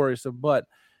still worrisome, but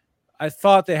I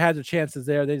thought they had their chances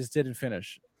there. They just didn't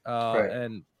finish. Right.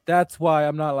 And that's why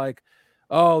I'm not like,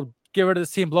 oh, get rid of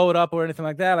this team, blow it up or anything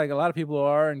like that. Like a lot of people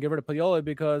are, and get rid of Pioli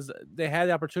because they had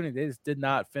the opportunity. They just did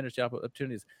not finish the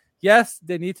opportunities. Yes,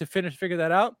 they need to figure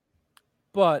that out.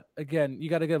 But again, you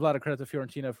got to give a lot of credit to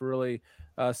Fiorentina for really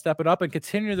stepping up and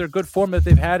continuing their good form that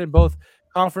they've had in both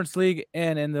Conference League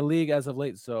and in the league as of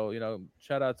late. So,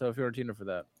 shout out to Fiorentina for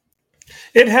that.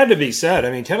 It had to be said.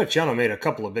 I mean, Terracciano made a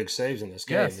couple of big saves in this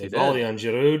game. Yes, the volley on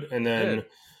Giroud, and then,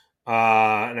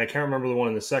 and I can't remember the one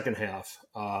in the second half.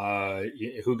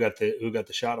 Who got the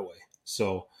shot away?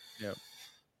 So,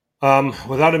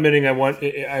 without admitting,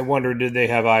 I wonder, did they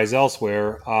have eyes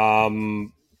elsewhere?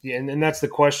 And that's the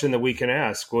question that we can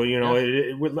ask. Well,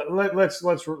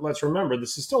 let's remember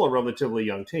this is still a relatively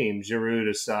young team. Giroud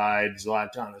aside,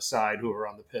 Zlatan aside, who are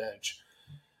on the pitch.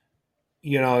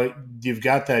 You've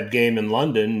got that game in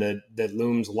London that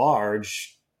looms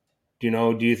large.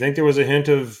 Do you think there was a hint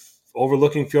of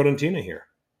overlooking Fiorentina here?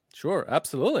 Sure,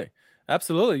 absolutely.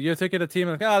 You're thinking a team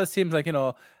like, this team's like,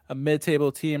 a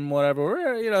mid-table team,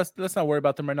 whatever. Let's not worry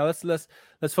about them right now. Let's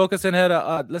focus ahead.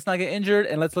 Let's not get injured,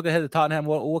 and let's look ahead to Tottenham.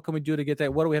 What can we do to get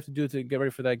that? What do we have to do to get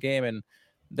ready for that game? And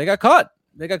they got caught.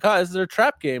 This is their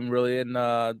trap game, really, and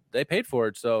they paid for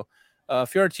it. So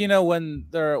Fiorentina, when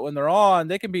they're on,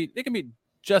 they can beat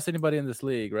just anybody in this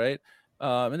league, right?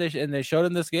 And they showed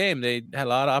in this game. They had a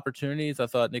lot of opportunities. I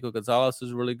thought Nico Gonzalez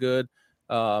was really good.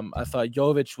 I thought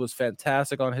Jovic was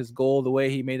fantastic on his goal, the way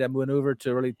he made that maneuver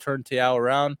to really turn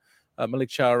Malik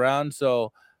Thiaw around.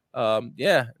 So,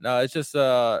 it's just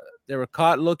they were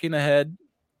caught looking ahead,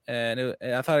 and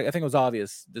I think it was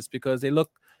obvious just because they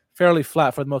looked fairly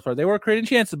flat for the most part. They were creating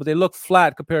chances, but they looked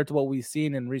flat compared to what we've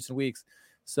seen in recent weeks.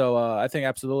 So I think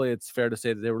absolutely it's fair to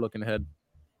say that they were looking ahead.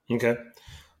 Okay.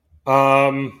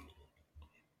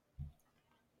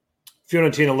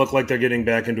 Fiorentina look like they're getting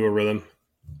back into a rhythm.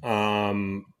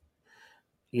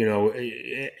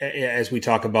 As we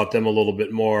talk about them a little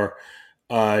bit more,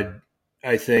 I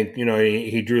think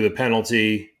he drew the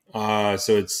penalty, so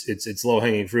it's low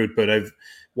hanging fruit. But I've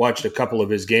watched a couple of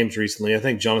his games recently. I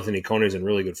think Jonathan Ikone is in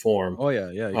really good form. Oh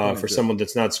yeah. For someone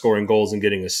that's not scoring goals and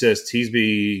getting assists, he's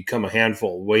become a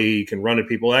handful. The way he can run at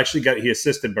people. He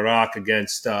assisted Barak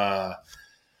against Hellas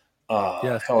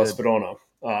Verona.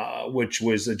 Which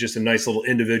was just a nice little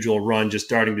individual run, just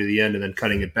starting to the end and then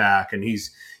cutting it back. And he's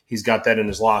got that in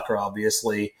his locker,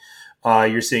 obviously.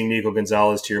 You're seeing Nico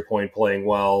Gonzalez, to your point, playing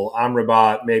well.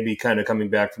 Amrabat maybe kind of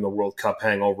coming back from the World Cup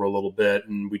hangover a little bit.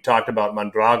 And we talked about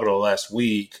Mondragro last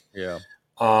week,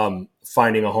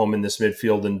 finding a home in this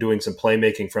midfield and doing some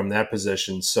playmaking from that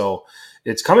position. So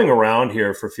it's coming around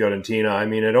here for Fiorentina. I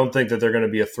mean, I don't think that they're going to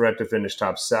be a threat to finish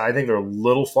top 6. I think they're a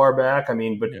little far back. I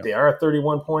mean, but they are at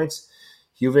 31 points.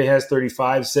 Juve has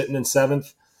 35, sitting in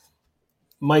 7th.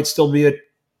 Might still be a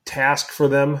task for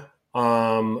them,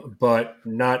 but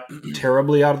not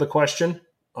terribly out of the question.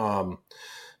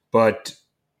 But,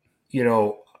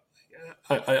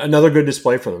 another good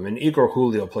display for them. And Igor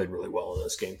Julio played really well in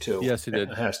this game, too. Yes, he did.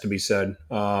 It has to be said.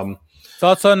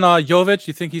 Thoughts on Jovic?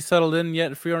 You think he's settled in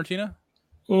yet for Fiorentina?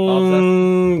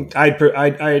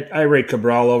 I rate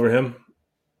Cabral over him.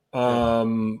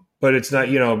 But it's not,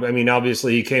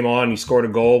 obviously he came on, he scored a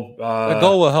goal. A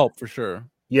goal will help for sure.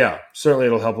 Yeah, certainly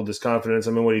it'll help with his confidence.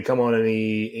 I mean, when he come on in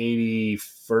the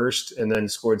 81st and then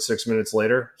scored 6 minutes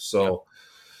later. So,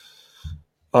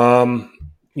 not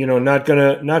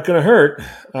gonna hurt,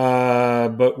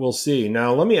 but we'll see.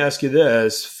 Now, let me ask you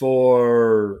this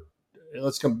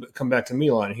let's come back to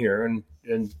Milan here and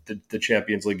the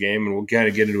Champions League game, and we'll kind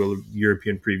of get into a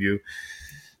European preview.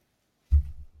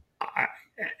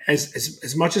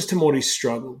 As much as Tomori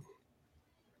struggled,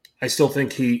 I still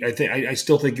think I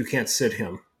still think you can't sit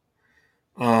him.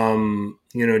 I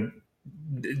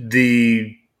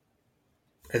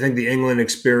think the England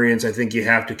experience, I think you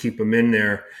have to keep him in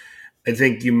there. I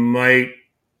think you might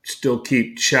still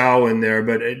keep Chow in there,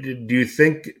 but do you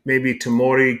think maybe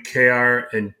Tomori,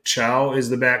 Kjaer, and Chow is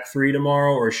the back 3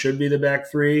 tomorrow, or should be the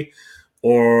back 3,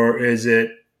 or is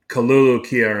it Kalulu,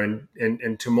 Kjaer,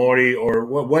 and Tomori, or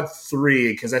what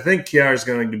 3? Because I think Kjaer is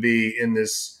going to be in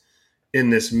this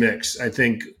mix. I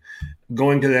think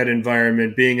going to that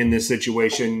environment, being in this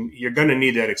situation, you're going to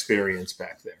need that experience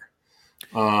back there.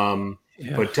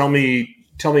 But tell me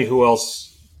who else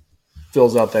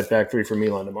fills out that back 3 for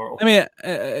Milan tomorrow. I mean,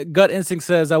 gut instinct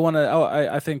says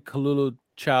I think Kalulu,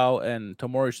 Chow, and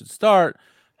Tomori should start.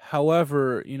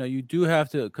 However, you do have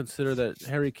to consider that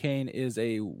Harry Kane is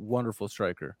a wonderful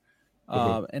striker.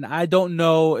 And I don't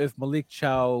know if Malik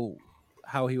Chow,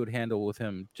 how he would handle with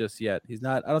him just yet. He's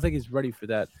not. I don't think he's ready for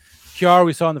that. Kjaer,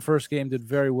 we saw in the first game, did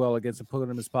very well against him, put it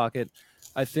in his pocket.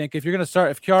 I think if you're going to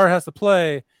start, if Kjaer has to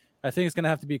play, I think it's going to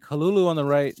have to be Kalulu on the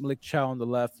right, Malik Chow on the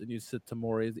left, and you sit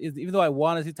Tomori. Even though I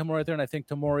want to see Tomori right there, and I think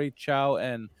Tomori, Chow,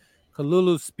 and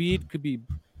Kalulu's speed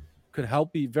could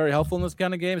help be very helpful in this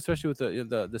kind of game, especially with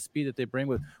the speed that they bring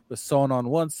with Son on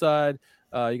one side.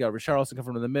 You got Richarlison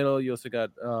coming from the middle. You also got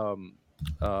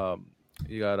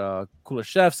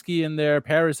Kulishevsky in there,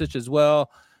 Perisic as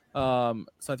well. So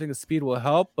I think the speed will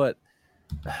help. But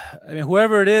I mean,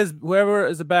 whoever is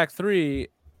the back 3,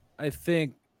 I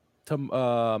think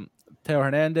Theo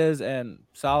Hernandez and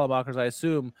Salamakers, I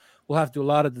assume, will have to do a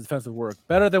lot of defensive work,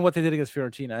 better than what they did against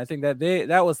Fiorentina. I think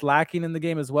that was lacking in the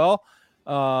game as well.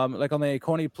 Like on the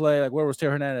Ikone play, like where was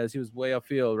Theo Hernandez? He was way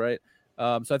upfield, right?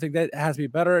 So I think that has to be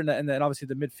better. And then obviously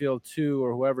the midfield too,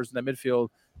 or whoever's in that midfield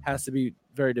has to be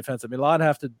very defensive. Milan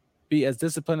have to be as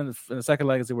disciplined in the second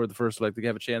leg as they were the first leg to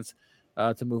have a chance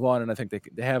to move on. And I think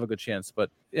they have a good chance. But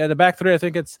yeah, the back 3, I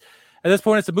think at this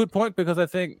point, it's a moot point because I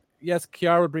think, yes,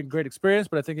 Kjaer would bring great experience,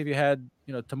 but I think if you had,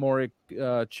 Tomori,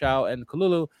 Chow, and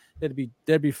Kalulu,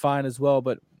 they'd be fine as well.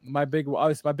 But my big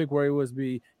worry was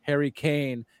be Harry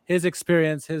Kane, his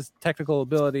experience, his technical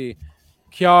ability.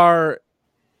 Kjaer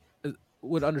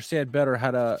would understand better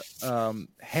how to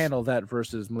handle that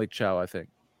versus Malik Chow, I think.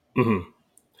 Mm-hmm.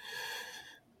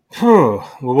 Well,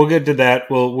 we'll get to that.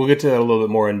 We'll get to that a little bit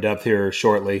more in depth here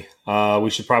shortly. We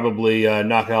should probably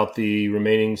knock out the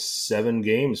remaining 7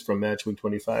 games from match week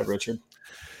 25, Richard.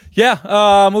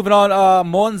 Yeah, moving on.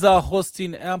 Monza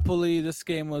hosting Empoli. This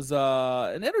game was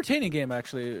an entertaining game,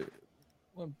 actually.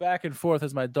 Went back and forth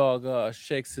as my dog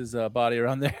shakes his body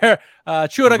around there.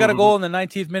 Chura got a goal in the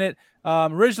 19th minute.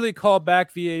 Originally called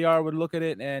back, VAR would look at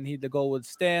it, and the goal would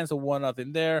stand, so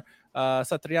 1-0 there.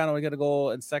 Satriano would get a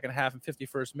goal in second half and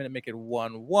 51st minute, make it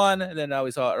 1-1. And then now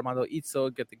we saw Armando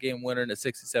Izzo get the game winner in the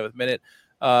 67th minute.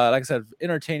 Like I said,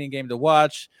 entertaining game to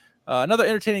watch. Another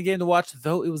entertaining game to watch,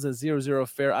 though it was a 0-0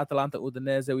 affair. Atalanta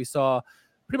Udinese. We saw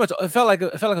pretty much it felt like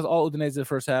it was all Udinese in the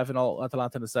first half and all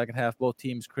Atalanta in the second half. Both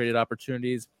teams created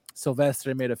opportunities.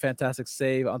 Silvestre made a fantastic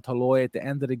save on Toloi at the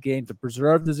end of the game to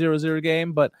preserve the 0-0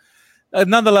 game, but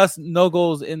nonetheless, no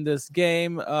goals in this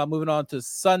game. Moving on to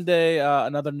Sunday,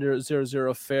 another 0-0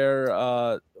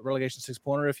 affair, relegation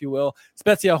six-pointer, if you will.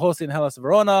 Spezia hosting Hellas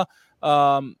Verona.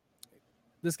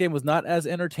 This game was not as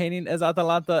entertaining as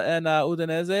Atalanta and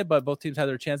Udinese, but both teams had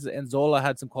their chances. And Zola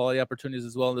had some quality opportunities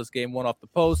as well in this game. One off the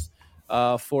post,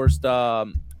 forced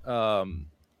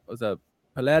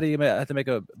Paleri had to make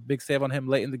a big save on him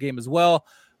late in the game as well.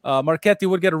 Marchetti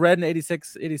would get a red in the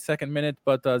 82nd minute,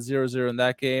 but 0-0 in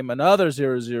that game. Another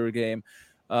 0-0 game.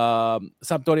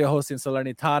 Sampdoria hosting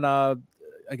Salernitana.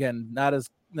 Again, not as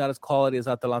quality as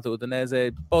Atalanta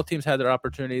Udinese. Both teams had their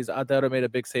opportunities. Adero made a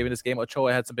big save in this game.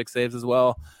 Ochoa had some big saves as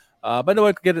well. But no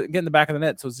one could get in the back of the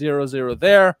net, so 0-0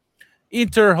 there.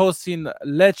 Inter hosting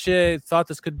Lecce. Thought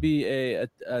this could be a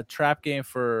trap game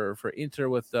for Inter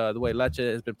with the way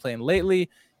Lecce has been playing lately,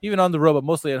 even on the road, but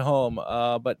mostly at home.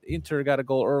 But Inter got a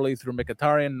goal early through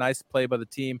Mkhitaryan. Nice play by the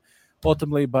team.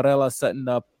 Ultimately, Barella setting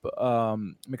up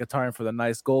Mkhitaryan for the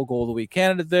nice goal of the week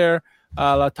candidate there.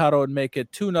 Lautaro would make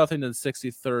it 2-0 in the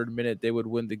 63rd minute. They would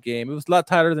win the game. It was a lot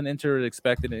tighter than Inter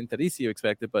expected and Interici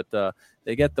expected, but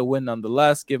they get the win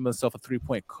nonetheless, giving themselves a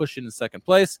 3-point cushion in second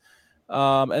place.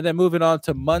 And then moving on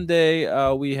to Monday,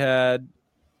 we had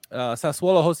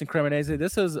Sassuolo hosting Cremonese.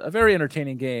 This is a very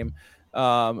entertaining game.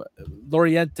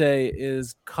 Loriente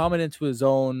is coming into his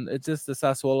own. It's just the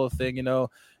Sassuolo thing, you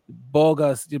know.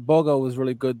 Boga was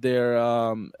really good there.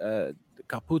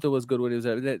 Caputo was good when he was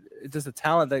there. It's just a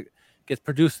talent that gets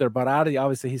produced there. Barari,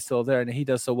 obviously, he's still there, and he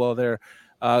does so well there.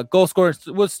 Goal scoring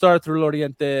would start through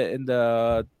Loriente in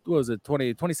the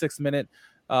 26th minute.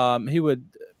 He would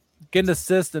get an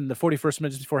assist in the 41st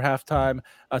minute just before halftime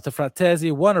to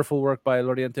Fratesi. Wonderful work by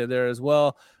Loriente there as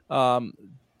well.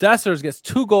 Dessers gets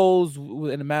 2 goals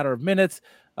in a matter of minutes,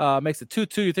 makes it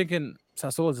 2-2. You're thinking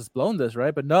Sassuolo just blown this,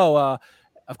 right? But no,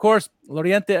 of course,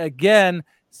 Loriente again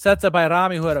sets up by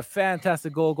Rami, who had a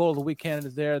fantastic goal of the week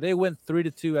candidate there. They went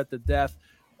 3-2 at the death.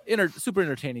 Super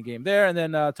entertaining game there. And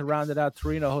then to round it out,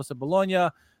 Torino hosted Bologna.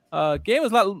 Game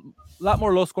was a lot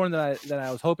more low scoring than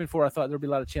I was hoping for. I thought there'd be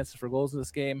a lot of chances for goals in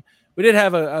this game. We did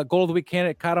have a goal of the week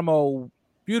candidate, Caramo.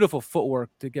 Beautiful footwork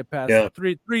to get past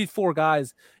 3-4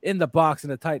 guys in the box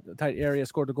in a tight area.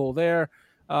 Scored the goal there.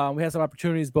 We had some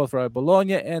opportunities both for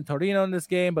Bologna and Torino in this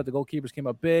game, but the goalkeepers came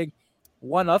up big.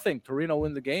 1-0. Torino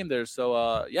win the game there.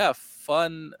 So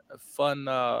fun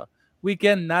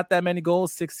weekend. Not that many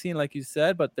goals, 16 like you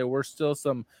said, but there were still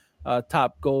some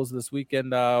top goals this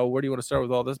weekend. Where do you want to start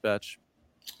with all this, Batch?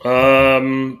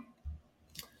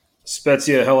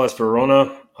 Spezia, Hellas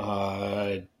Verona.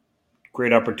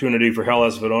 Great opportunity for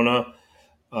Hellas Verona,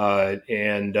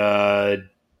 and ended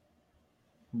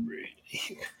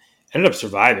up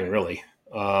surviving, really.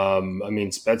 I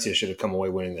mean, Spezia should have come away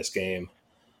winning this game.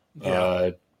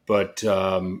 Yeah. But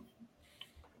both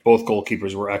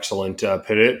goalkeepers were excellent.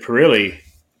 Perilli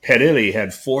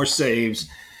had 4 saves.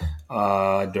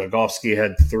 Dragovski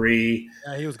had 3.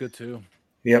 Yeah, he was good too.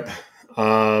 Yep.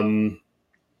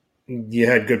 You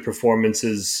had good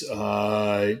performances.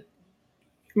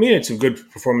 It's some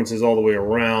good performances all the way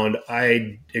around.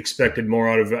 I expected more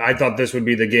out of it. I thought this would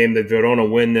be the game that Verona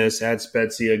win this at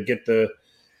Spezia, get the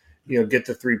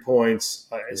 3 points.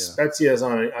 Spezia is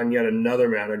on yet another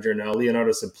manager now.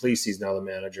 Leonardo Simplici is now the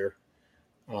manager.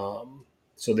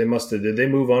 So they must have. Did they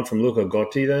move on from Luca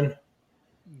Gotti then?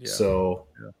 Yeah. So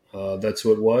that's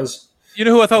what it was. You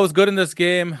know who I thought was good in this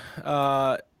game?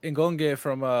 Ngonge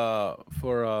for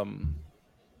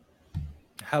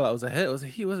Hella. Was it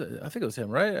he? Was it? I think it was him,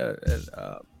 right?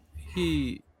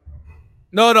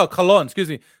 Cologne. Excuse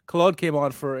me. Cologne came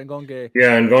on for Ngonge.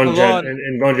 Yeah, and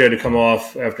Ngonge had to come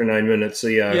off after 9 minutes. So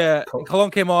yeah.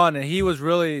 Cologne came on, and he was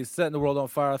really setting the world on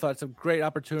fire. I thought some great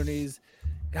opportunities.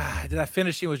 God, that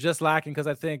finishing was just lacking because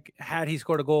I think had he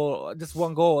scored a goal, just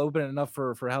one goal, it would have been enough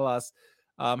for Hellas.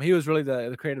 He was really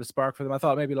the creative spark for them. I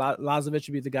thought maybe Lazovic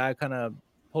would be the guy kind of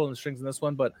pulling the strings in this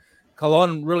one, but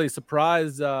Cologne really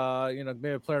surprised.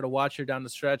 Maybe a player to watch here down the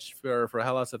stretch for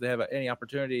Hellas if they have any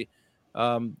opportunity.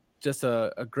 Just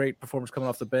a great performance coming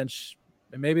off the bench,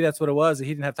 and maybe that's what it was. He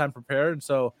didn't have time to prepare, and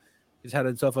so he's had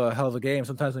himself a hell of a game.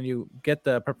 Sometimes when you get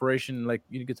the preparation, like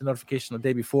you get the notification the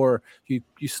day before, you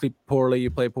sleep poorly,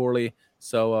 you play poorly.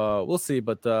 So we'll see.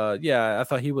 But I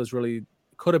thought he was really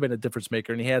could have been a difference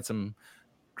maker, and he had some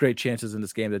great chances in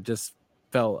this game that just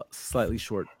fell slightly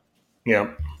short.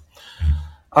 Yeah.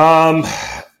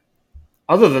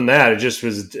 Other than that, it just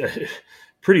was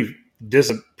pretty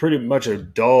pretty much a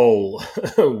dull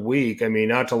week. I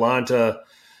mean, Atalanta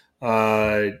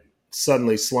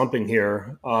suddenly slumping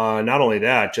here. Not only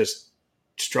that, just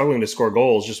struggling to score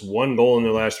goals. Just one goal in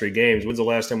their last 3 games. When's the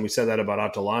last time we said that about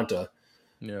Atalanta?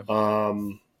 Yeah.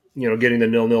 Getting the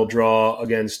 0-0 draw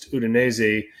against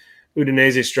Udinese.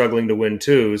 Udinese struggling to win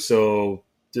too. So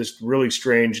just really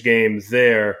strange game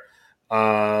there.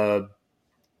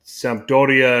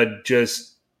 Sampdoria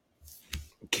just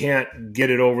can't get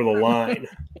it over the line,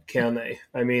 can they?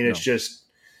 I mean, it's just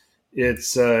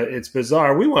it's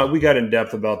bizarre. We got in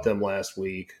depth about them last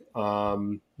week.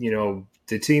 The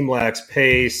team lacks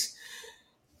pace.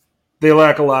 They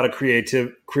lack a lot of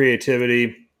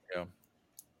creativity.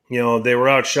 Yeah. They were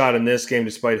outshot in this game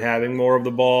despite having more of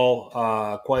the ball.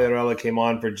 Quagliarella came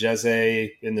on for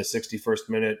Jeze in the 61st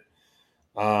minute.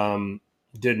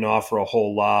 Didn't offer a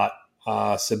whole lot.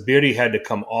 Sabiri had to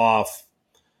come off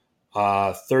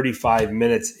 35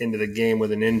 minutes into the game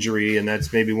with an injury, and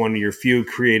that's maybe one of your few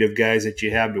creative guys that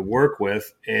you have to work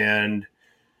with. And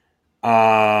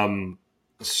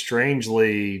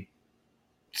strangely,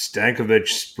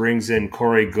 Stankovic brings in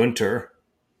Corey Gunter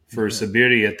for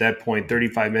Sabiri at that point,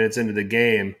 35 minutes into the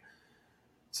game.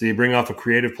 So you bring off a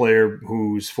creative player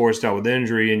who's forced out with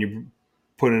injury, and you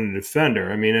put in a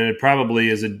defender. I mean, and it probably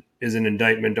is an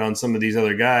indictment on some of these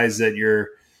other guys that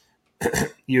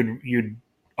you'd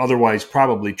otherwise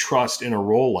probably trust in a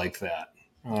role like that.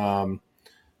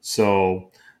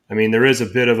 So, I mean, there is a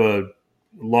bit of a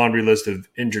laundry list of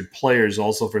injured players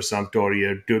also for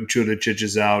Sampdoria. Juricic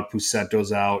is out,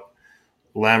 Pussetto's out,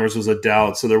 Lammers was a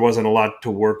doubt, so there wasn't a lot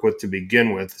to work with to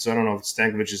begin with. So I don't know if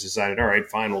Stankovic has decided, all right,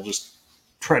 fine, we'll just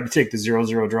try to take the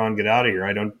 0-0 draw and get out of here.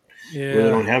 I really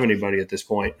don't have anybody at this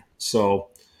point. So,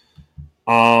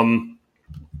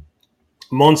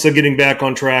 Monza getting back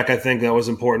on track, I think that was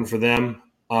important for them.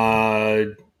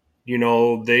 They're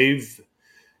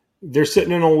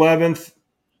sitting in 11th,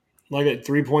 like at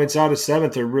 3 points out of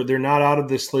 7th. They're not out of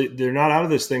this. They're not out of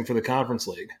this thing for the Conference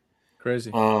League.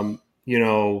 Crazy.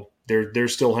 They're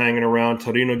still hanging around.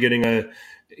 Torino getting an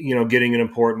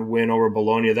important win over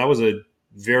Bologna. That was a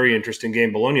very interesting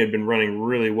game. Bologna had been running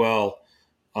really well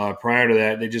prior to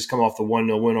that. They just come off the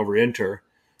 1-0 win over Inter.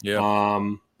 Yeah.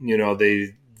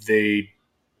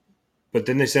 But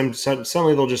then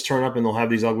suddenly they'll just turn up and they'll have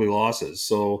these ugly losses.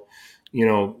 So,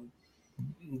 Thiago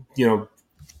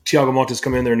Motta's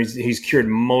come in there and he's cured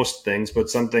most things, but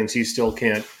some things he still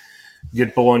can't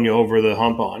get Bologna over the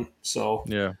hump on. So,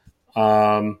 yeah.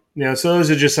 So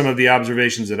those are just some of the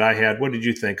observations that I had. What did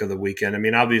you think of the weekend? I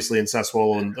mean, obviously in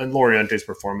Sassuolo and Loriente's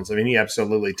performance, I mean, he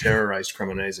absolutely terrorized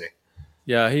Cremonese.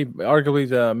 Yeah, he arguably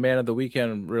the man of the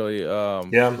weekend, really,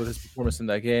 with his performance in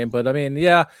that game. But I mean,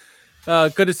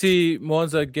 good to see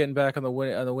Monza getting back on the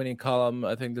winning column.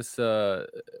 I think this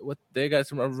what they got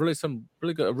some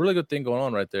really good thing going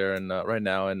on right there and right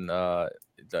now. And I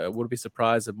wouldn't be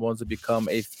surprised if Monza become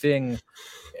a thing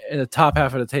in the top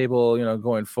half of the table,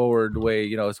 going forward. The way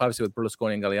it's obviously with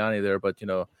Berlusconi and Galliani there, but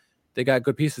they got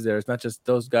good pieces there. It's not just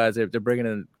those guys; they're bringing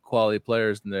in quality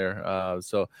players in there.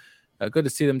 So good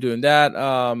to see them doing that.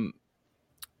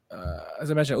 As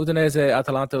I mentioned, Udinese,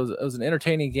 Atalanta was an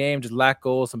entertaining game. Just lacked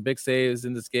goals, some big saves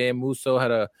in this game. Musso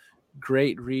had a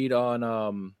great read on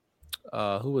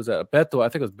who was that? Beto. I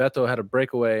think it was Beto had a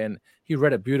breakaway and he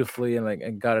read it beautifully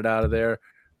and got it out of there.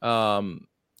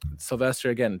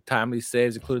 Sylvester again, timely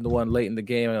saves, including the one late in the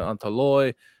game on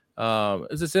Toloi.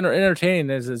 It's just entertaining.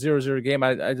 It's a 0-0 game.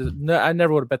 I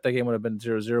never would have bet that game would have been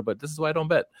 0-0, but this is why I don't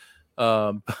bet.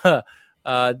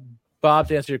 Bob,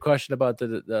 to answer your question about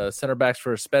the center backs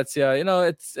for Spezia,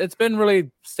 it's been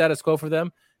really status quo for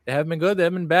them. They haven't been good. They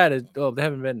haven't been bad. They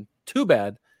haven't been too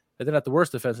bad. They're not the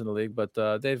worst defense in the league, but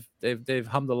they've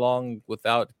hummed along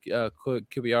without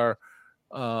QBR.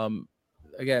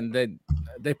 Again,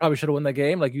 they probably should have won that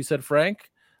game, like you said,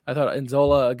 Frank. I thought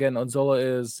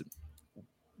Nzola is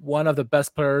one of the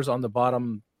best players on the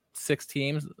bottom 6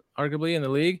 teams, arguably in the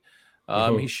league.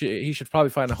 He should probably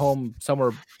find a home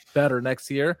somewhere better next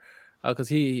year. Because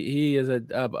he is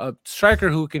a striker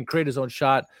who can create his own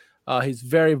shot. He's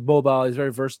very mobile. He's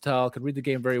very versatile. Could read the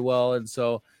game very well, and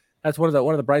so that's one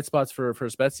of the bright spots for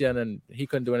Spezia. And then he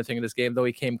couldn't do anything in this game, though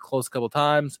he came close a couple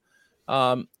times.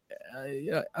 I'll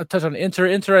touch on Inter.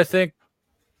 Inter, I think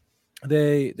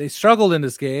they struggled in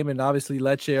this game, and obviously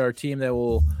Lecce are a team that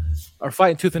are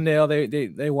fighting tooth and nail.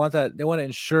 They want that. They want to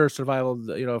ensure survival,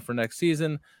 for next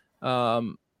season.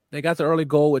 They got the early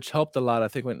goal, which helped a lot. I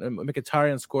think when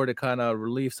Mkhitaryan scored, it kind of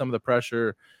relieved some of the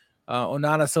pressure.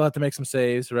 Onana still had to make some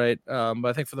saves, right? But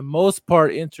I think for the most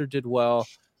part, Inter did well.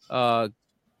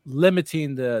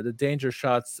 limiting the danger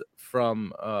shots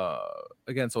from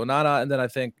against Onana. And then I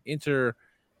think Inter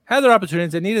had their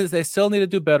opportunities. They still need to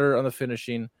do better on the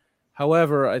finishing.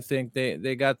 However, I think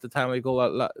they got the timely goal.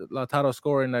 Lautaro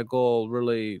scoring that goal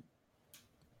really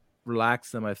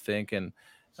relaxed them, I think. And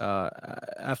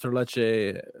after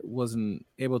Lecce wasn't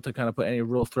able to kind of put any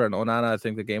real threat on Onana, I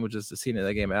think the game was just seeing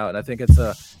that game out. And I think it's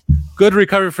a good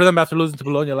recovery for them after losing to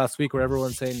Bologna last week, where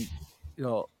everyone's saying,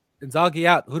 Inzaghi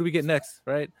out. Who do we get next,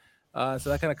 right? So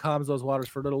that kind of calms those waters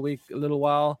for a little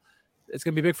while. It's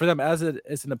going to be big for them, as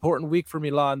it's an important week for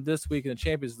Milan this week in the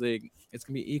Champions League. It's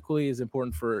going to be equally as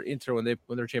important for Inter when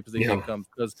their Champions League game comes,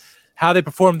 because how they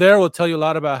perform there will tell you a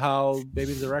lot about how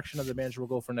maybe the direction of the manager will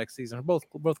go for next season for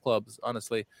both clubs,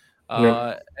 honestly.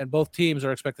 And both teams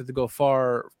are expected to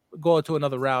go into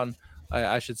another round,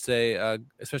 I should say,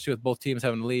 especially with both teams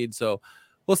having the lead. So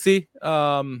we'll see.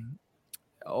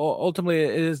 Ultimately,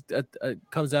 it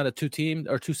comes down to two teams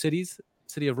or two cities: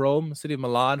 city of Rome, city of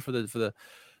Milan for the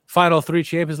final 3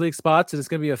 Champions League spots. And it's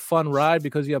going to be a fun ride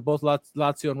because you have both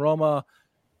Lazio and Roma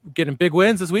getting big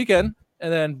wins this weekend.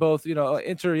 And then both,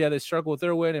 Inter, they struggled with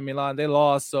their win, and Milan, they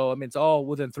lost. So, it's all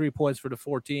within 3 points for the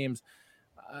 4 teams.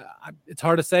 It's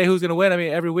hard to say who's going to win.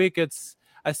 Every week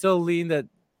I still lean that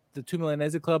the 2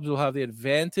 Milanese clubs will have the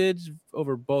advantage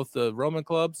over both the Roman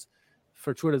clubs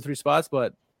for 2 out of 3 spots,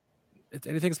 but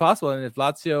anything's possible. And if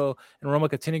Lazio and Roma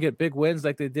continue to get big wins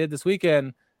like they did this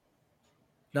weekend,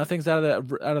 nothing's out of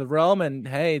the realm, and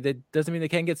hey, that doesn't mean they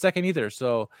can't get second either.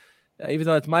 So even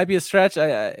though it might be a stretch,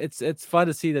 it's fun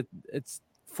to see that it's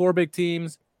 4 big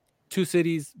teams, 2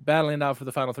 cities battling out for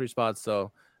the final 3 spots.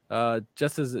 So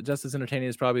just as entertaining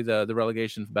as probably the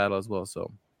relegation battle as well.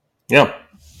 So yeah,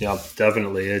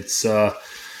 definitely. It's plenty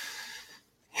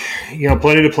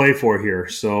to play for here.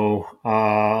 So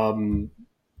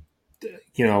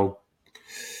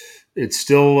it's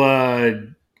still.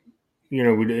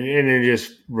 And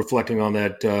just reflecting on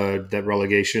that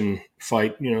relegation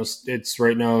fight, it's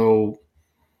right now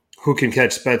who can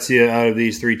catch Spezia out of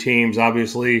these 3 teams.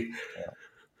 Obviously,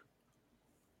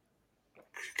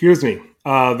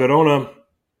 Verona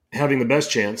having the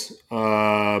best chance,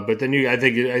 but then I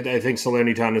think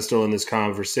Salernitana is still in this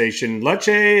conversation. Lecce,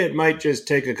 it might just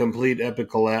take a complete epic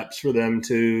collapse for them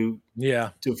to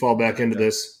fall back into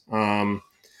this.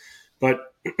 But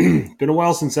been a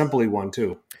while since Empoli won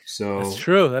too. So that's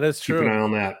true. That is true. Keep an eye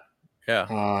on that.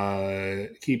 Yeah.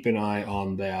 Keep an eye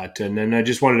on that. And then I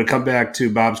just wanted to come back to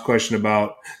Bob's question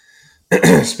about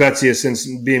Spezia, since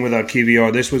being without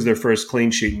Kivior. This was their first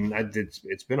clean sheet, and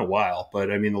it's been a while. But,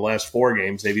 the last 4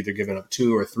 games, they've either given up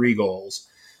 2 or 3 goals.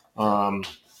 So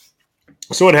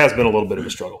it has been a little bit of a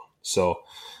struggle. So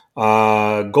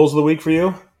goals of the week for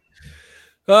you?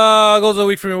 Goals of the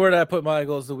week for me. Where did I put my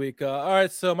goals of the week? All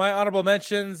right, so my honorable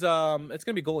mentions. It's going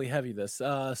to be goalie heavy. This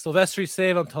Silvestri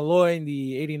save on Toloi in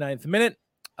the 89th minute.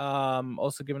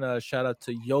 Also giving a shout out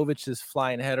to Jovic's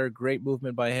flying header. Great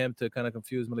movement by him to kind of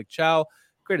confuse Malik Chow.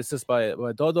 Great assist by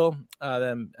Dodo.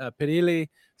 Then Perilli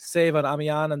save on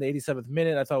Amian in the 87th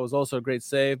minute. I thought was also a great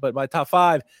save. But my top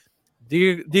 5,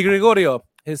 Di Gregorio,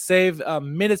 his save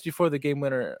minutes before the game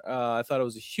winner. I thought it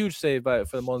was a huge save for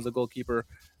the Monza goalkeeper.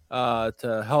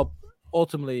 To help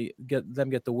ultimately get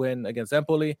the win against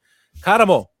Empoli.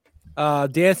 Caramo,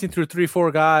 dancing through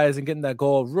 3-4 guys and getting that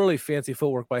goal. Really fancy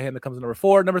footwork by him that comes in number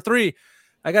 4. Number 3,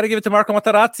 I got to give it to Marco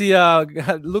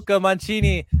Materazzi. Luca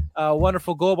Mancini,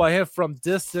 wonderful goal by him from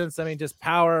distance. Just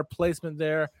power, placement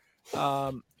there.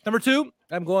 Number 2,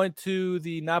 I'm going to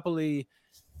the Napoli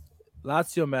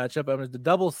Lazio matchup. The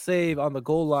double save on the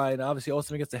goal line. Obviously,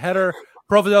 Osimhen gets a header.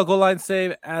 Provedel goal line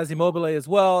save as Immobile as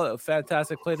well. A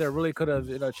fantastic play there. Really could have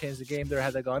changed the game there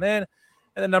had that gone in. And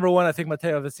then number 1, I think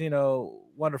Matteo Vecino,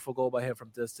 wonderful goal by him from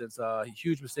distance.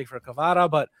 Huge mistake for Cavara,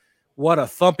 but what a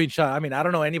thumping shot. I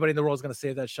don't know anybody in the world is going to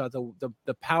save that shot.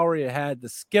 The power it had, the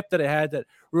skip that it had that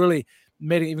really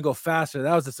made it even go faster.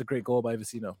 That was just a great goal by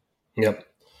Vecino. Yep.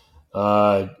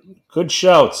 Good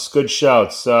shouts.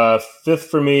 5th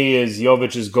for me is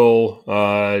Jovic's goal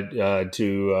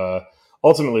to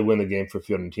ultimately win the game for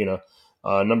Fiorentina.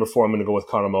 Number 4, I'm going to go with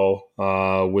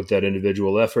Caramo with that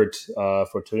individual effort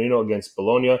for Torino against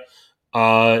Bologna.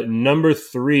 Number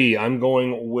 3, I'm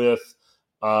going with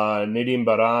Nedim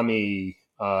Barami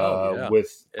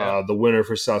with the winner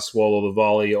for Sassuolo, the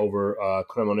volley over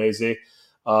Cremonese.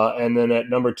 And then at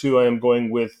number 2, I am going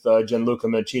with Gianluca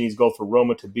Mancini's goal for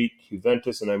Roma to beat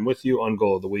Juventus. And I'm with you on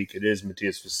goal of the week. It is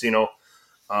Matthias Vecino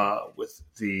with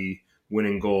the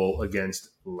winning goal against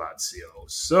Lazio.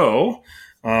 So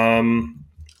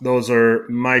those are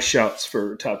my shouts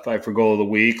for top 5 for goal of the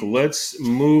week. Let's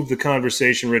move the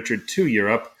conversation, Richard, to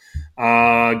Europe.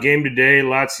 Game today,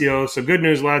 Lazio. So good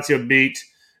news, Lazio beat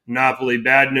Napoli.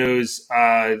 Bad news,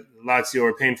 Lazio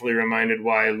are painfully reminded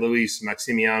why Luis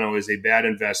Maximiano is a bad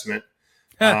investment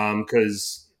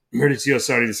because Maurizio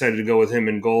Sarri decided to go with him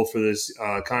in goal for this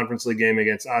Conference League game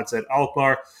against AZ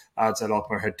Alkmaar. AZ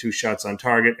Alkmaar had 2 shots on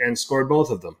target and scored both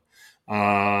of them.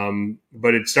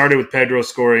 But it started with Pedro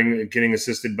scoring, getting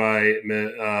assisted by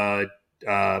Mattia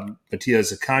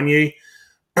Zaccagni.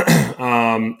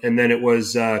 And then it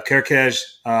was Kerkez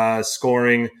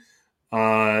scoring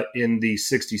in the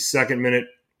 62nd minute,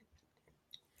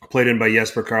 played in by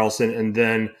Jesper Karlsson. And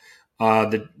then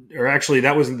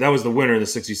that was the winner in the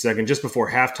 62nd, just before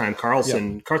halftime.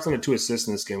 Karlsson had 2 assists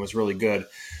in this game, was really good.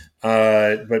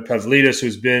 But Pavlidis,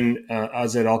 who's been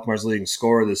AZ Alkmaar's leading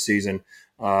scorer this season,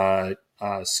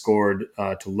 scored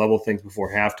to level things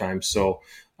before halftime. So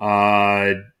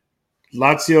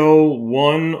Lazio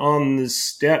won on the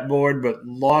stat board, but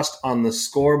lost on the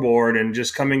scoreboard, and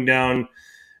just coming down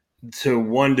to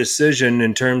one decision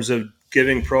in terms of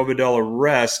giving Provedel a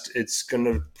rest, it's going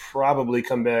to probably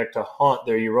come back to haunt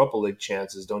their Europa League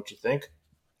chances, don't you think?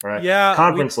 Right? Yeah,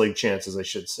 Conference League chances, I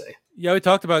should say. Yeah, we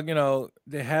talked about,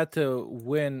 they had to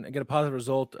win and get a positive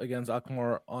result against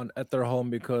Alkmaar at their home,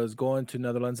 because going to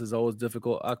Netherlands is always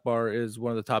difficult. Alkmaar is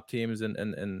one of the top teams in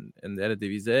the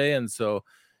Eredivisie, and so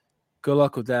good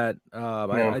luck with that.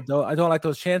 I don't like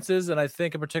those chances, and I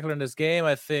think in particular in this game,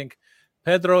 I think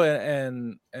Pedro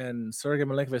and Sergej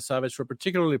Milinkovic-Savic were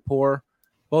particularly poor.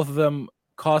 Both of them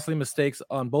costly mistakes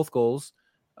on both goals.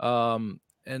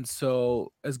 And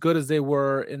so, as good as they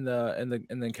were in the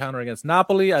encounter against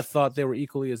Napoli, I thought they were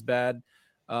equally as bad.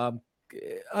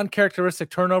 Uncharacteristic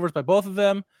turnovers by both of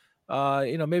them.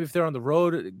 Maybe if they're on the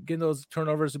road getting those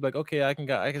turnovers, it'd be like, okay, I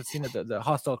can see the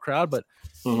hostile crowd, but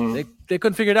they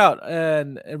couldn't figure it out,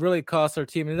 and it really cost their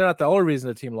team. And they're not the only reason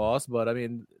the team lost, but I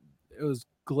mean, it was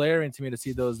glaring to me to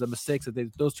see the mistakes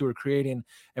that those two were creating,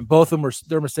 and both of them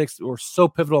their mistakes were so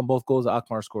pivotal in both goals that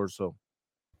Alkmaar scored. So,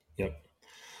 yep.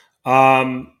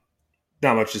 Not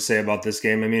much to say about this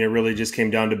game. I mean, it really just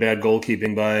came down to bad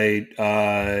goalkeeping by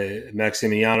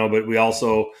Maximiano, but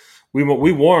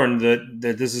we warned that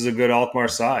this is a good Alkmaar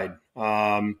side.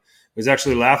 It was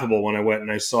actually laughable when I went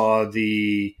and I saw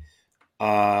the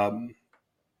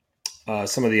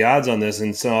some of the odds on this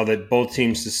and saw that both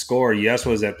teams to score, yes,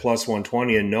 was at plus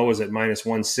 120 and no was at minus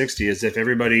 160, as if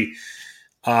everybody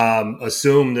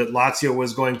assumed that Lazio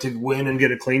was going to win and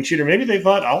get a clean sheet, or maybe they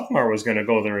thought Alkmaar was going to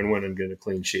go there and win and get a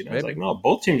clean sheet. I was like, no,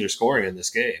 both teams are scoring in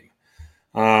this game.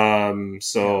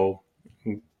 So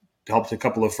helped a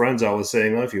couple of friends out with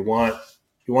saying, well, if you want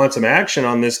some action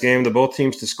on this game, both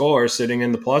teams to score, sitting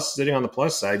on the plus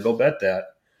side, go bet that.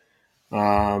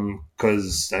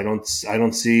 Because I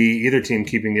don't see either team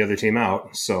keeping the other team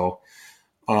out. So,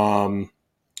 so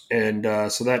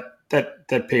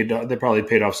that probably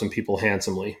paid off some people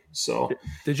handsomely. So,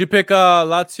 did you pick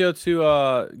Lazio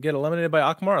to get eliminated by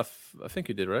Alkmaar? I think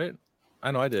you did, right?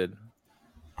 I know I did.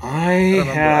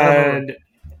 I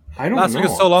don't know. Last week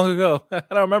was so long ago. I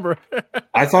don't remember.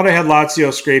 I thought I had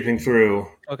Lazio scraping through.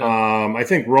 Okay. I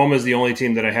think Roma is the only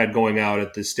team that I had going out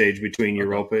at this stage between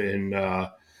Europa and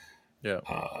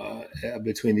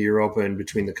between the Europa and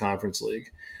between the Conference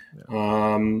League.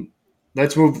 Yeah.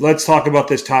 Let's talk about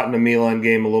this Tottenham-Milan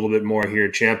game a little bit more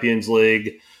here. Champions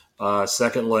League,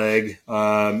 second leg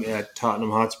at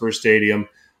Tottenham Hotspur Stadium.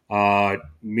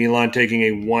 Milan taking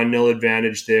a 1-0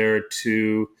 advantage there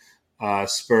to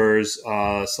Spurs.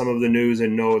 Some of the news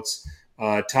and notes: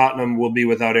 Tottenham will be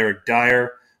without Eric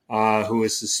Dyer, who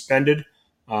is suspended.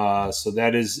 So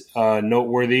that is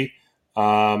noteworthy.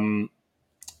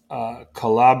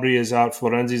 Calabria is out.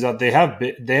 Florenzi's out. They have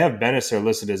Benacer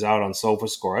listed as out on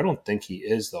SofaScore. I don't think he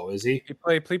is, though. Is he? He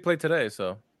played today.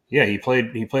 So yeah, he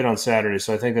played on Saturday.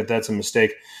 So I think that's a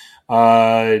mistake.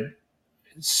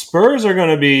 Spurs are going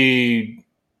to be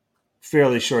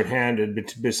fairly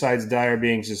shorthanded. Besides Dyer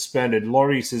being suspended,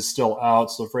 Lloris is still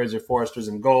out. So Fraser Forster's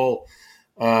in goal.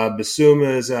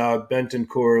 Basuma is out.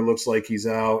 Bentancur looks like he's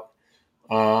out.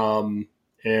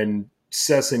 And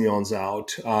Sessegnon's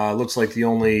out. Looks like the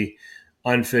only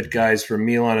unfit guys for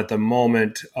Milan at the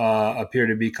moment appear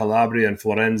to be Calabria and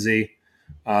Florenzi.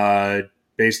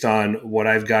 Based on what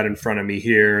I've got in front of me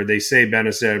here, they say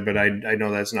Benacer, but I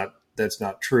know that's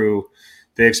not true.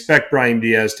 They expect Brahim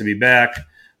Diaz to be back.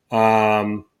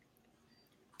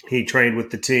 He trained with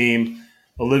the team.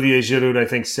 Olivier Giroud, I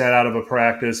think, sat out of a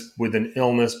practice with an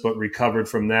illness, but recovered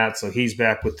from that, so he's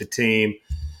back with the team.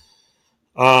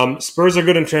 Spurs are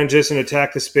good in transition,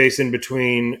 attack the space in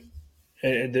between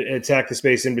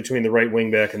the right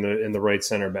wing back and the right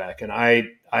center back. And I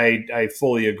I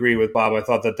fully agree with Bob. I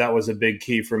thought that was a big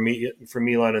key for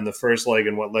Milan in the first leg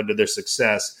and what led to their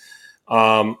success.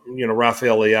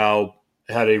 Rafael Leao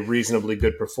had a reasonably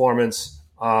good performance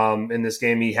in this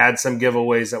game. He had some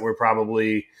giveaways that were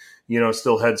probably,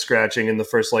 still head scratching in the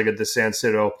first leg at the San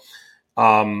Siro.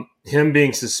 Him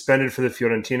being suspended for the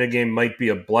Fiorentina game might be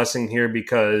a blessing here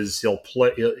because he'll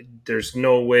play. There's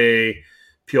no way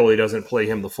Pioli doesn't play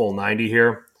him the full 90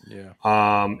 here. Yeah.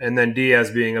 And then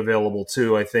Diaz being available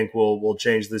too, I think will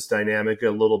change this dynamic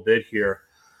a little bit here.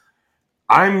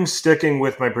 I'm sticking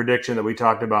with my prediction that we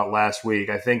talked about last week.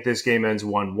 I think this game ends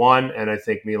 1-1, and I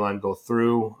think Milan go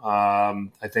through. I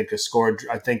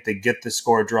think they get the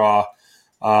score draw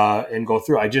and go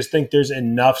through. I just think there's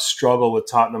enough struggle with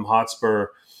Tottenham Hotspur,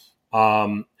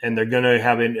 and they're going to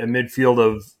have a midfield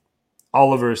of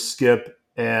Oliver, Skip,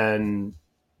 and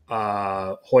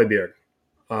Højbjerg.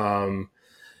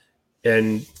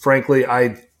 And frankly,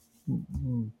 I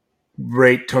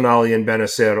rate Tonali and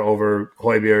Benacer over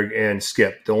Højbjerg and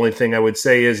Skip. The only thing I would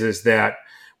say is that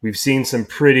we've seen some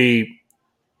pretty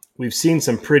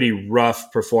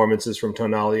rough performances from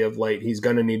Tonali of late. He's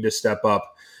going to need to step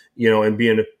up, and be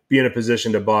in a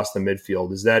position to boss the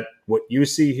midfield. Is that what you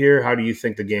see here? How do you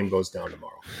think the game goes down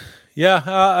tomorrow? Yeah,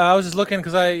 I was just looking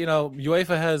because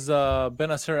UEFA has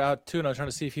Benacer out too, and I was trying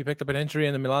to see if he picked up an injury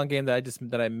in the Milan game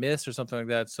that I missed or something like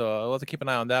that. So I'll have to keep an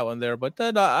eye on that one there. But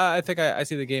then I think I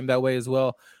see the game that way as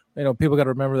well. People got to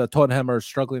remember that Tottenham are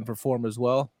struggling for form as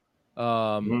well.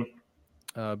 Bissouma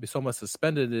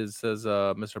suspended, says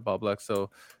Mr. Boblek. So,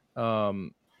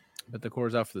 but the core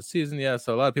is out for the season. Yeah,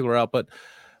 so a lot of people are out, but.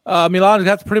 Milan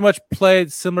have to pretty much play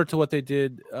similar to what they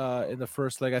did in the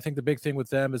first leg. I think the big thing with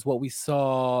them is what we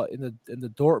saw in the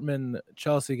Dortmund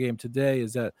Chelsea game today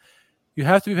is that you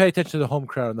have to pay attention to the home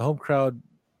crowd. And the home crowd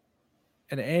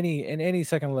in any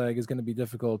second leg is going to be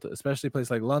difficult, especially a place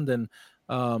like London.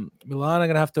 Milan are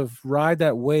going to have to ride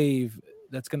that wave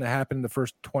that's going to happen in the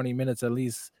first 20 minutes at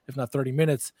least, if not 30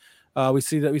 minutes. We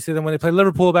see them when they play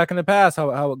Liverpool back in the past,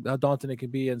 how daunting it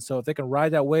can be. And so if they can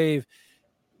ride that wave,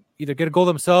 either get a goal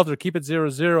themselves or keep it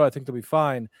 0-0, I think they'll be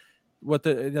fine. What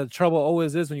the trouble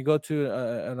always is when you go to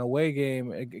an away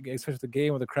game, especially the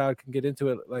game where the crowd can get into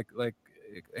it like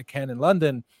it can in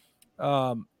London.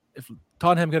 If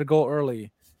Tottenham get a goal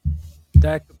early,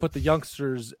 that could put the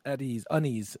youngsters at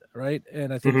unease, right?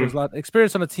 And I think there's a lot of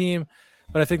experience on the team,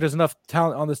 but I think there's enough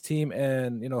talent on this team,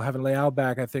 and having Leao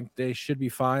back, I think they should be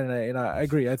fine. And I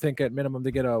agree. I think at minimum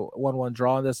they get a 1-1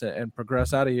 draw on this and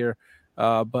progress out of here.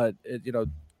 But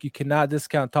you cannot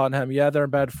discount Tottenham. Yeah, they're in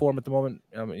bad form at the moment.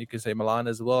 You could say Milan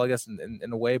as well, I guess, in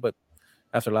a way, but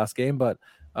after last game. But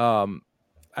I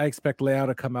expect Leao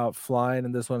to come out flying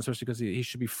in this one, especially because he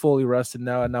should be fully rested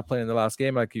now and not playing in the last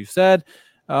game, like you said.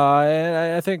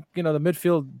 And I think, the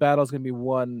midfield battle is going to be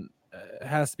won,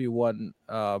 has to be won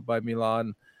by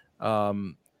Milan.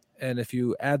 And if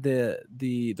you add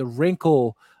the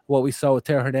wrinkle, what we saw with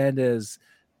Theo Hernandez,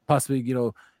 possibly,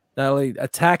 not only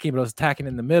attacking, but also attacking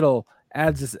in the middle,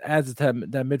 adds to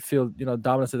that midfield,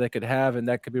 dominance that they could have, and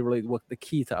that could be really what the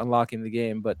key to unlocking the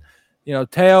game. But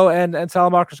Theo and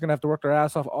Salamanca are going to have to work their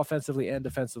ass off offensively and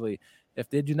defensively. If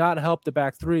they do not help the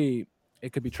back three,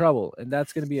 it could be trouble, and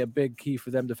that's going to be a big key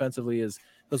for them defensively. Is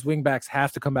those wing backs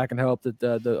have to come back and help.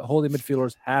 The holding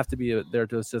midfielders have to be there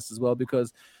to assist as well,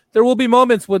 because there will be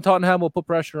moments when Tottenham will put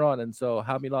pressure on, and so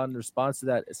how Milan responds to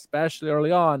that, especially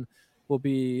early on, will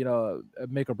be a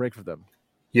make or break for them.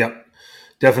 Yep,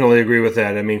 definitely agree with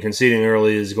that. I mean, conceding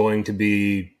early is going to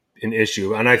be an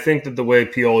issue. And I think that the way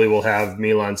Pioli will have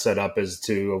Milan set up is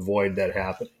to avoid that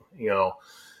happening. You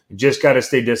just got to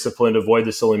stay disciplined, avoid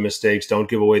the silly mistakes, don't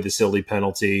give away the silly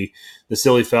penalty, the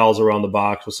silly fouls around the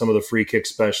box with some of the free kick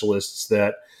specialists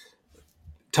that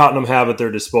Tottenham have at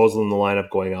their disposal in the lineup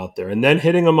going out there. And then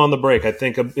hitting them on the break. I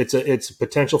think it's a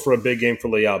potential for a big game for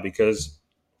Leao because,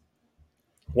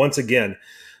 once again,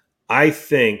 I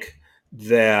think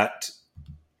that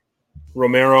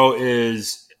Romero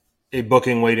is a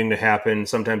booking waiting to happen,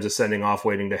 sometimes a sending off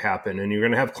waiting to happen. And you're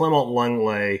going to have Clement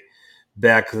Lenglet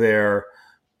back there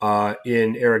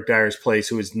in Eric Dyer's place,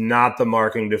 who is not the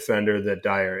marking defender that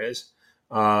Dyer is.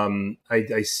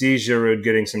 I see Giroud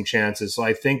getting some chances. So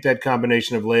I think that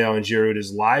combination of Leao and Giroud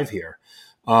is live here.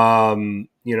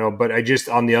 But I just,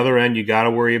 on the other end, you got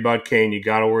to worry about Kane. You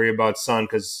got to worry about Son,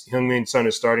 because Heung-min Son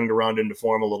is starting to round into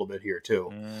form a little bit here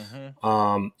too.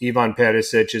 Mm-hmm. Ivan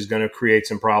Perisic is going to create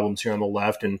some problems here on the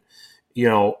left. And,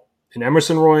 and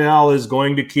Emerson Royale is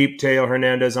going to keep Theo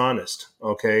Hernandez honest.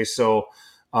 Okay. So,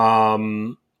 but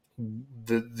I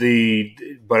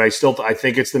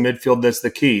think it's the midfield that's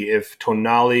the key. If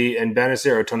Tonali and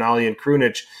Benacer or Tonali and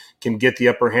Krunic can get the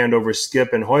upper hand over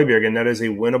Skip and Højbjerg, and that is a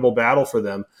winnable battle for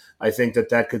them. I think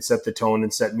that could set the tone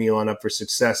and set Milan up for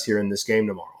success here in this game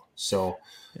tomorrow. So,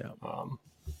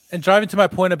 and driving to my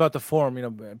point about the form,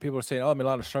 people are saying, "Oh,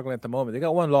 Milan is struggling at the moment." They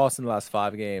got one loss in the last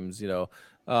 5 games.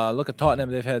 Look at Tottenham;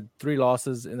 they've had 3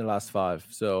 losses in the last 5.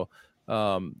 So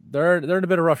they're in a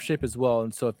bit of rough shape as well.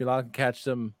 And so if Milan can catch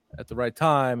them at the right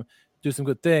time, do some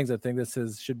good things, I think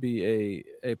should be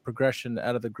a progression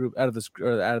out of the group, out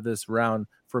of this round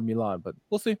for Milan. But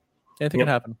we'll see. Anything can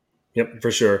happen. Yep,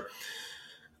 for sure.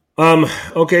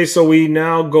 Okay, so we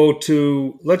now go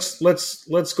to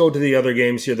let's go to the other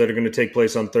games here that are going to take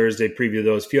place on Thursday. Preview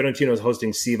those. Fiorentina is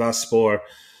hosting Sivasspor.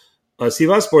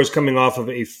 Sivasspor is coming off of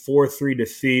a 4-3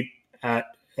 defeat at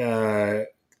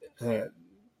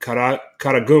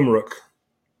Karagümrük.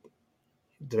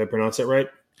 Did I pronounce that right?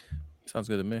 Sounds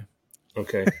good to me.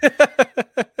 Okay.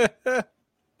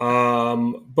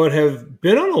 But have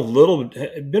been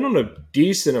on a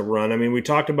decent run. I mean, we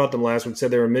talked about them last week. Said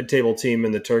they're a mid-table team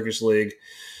in the Turkish league.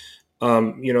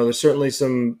 There's certainly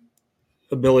some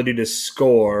ability to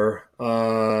score,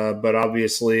 but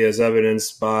obviously, as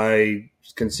evidenced by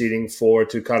conceding 4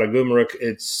 to Karagümrük,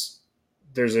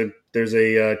 there's a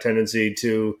tendency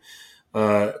to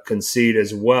concede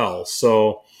as well.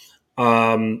 So,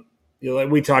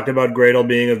 we talked about Gradel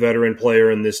being a veteran player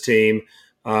in this team.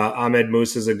 Ahmed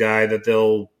Musa is a guy that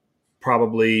they'll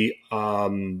probably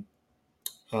call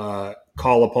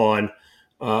upon,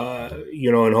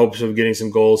 in hopes of getting some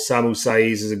goals. Samu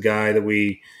Saiz is a guy that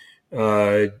we,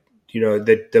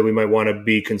 that we might want to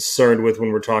be concerned with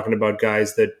when we're talking about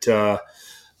guys that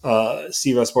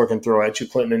Sivasspor can throw at you.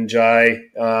 Clinton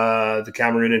Njai, the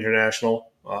Cameroon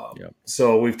international.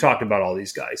 So we've talked about all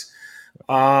these guys.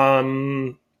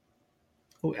 Adam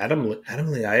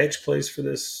Ljajic plays for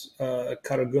this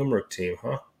Karagümrük team,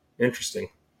 huh? Interesting.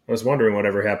 I was wondering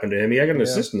whatever happened to him. He got an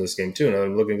assist in this game, too, and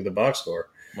I'm looking at the box score.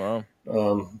 Wow.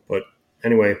 But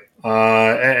anyway,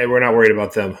 we're not worried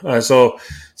about them. So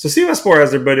Sivasspor has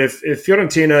their, but if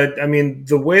Fiorentina, I mean,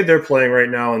 the way they're playing right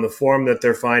now and the form that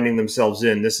they're finding themselves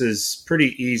in, this is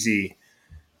pretty easy.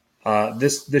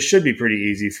 This should be pretty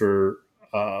easy for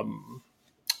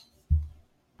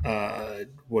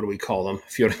what do we call them?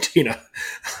 Fiorentina,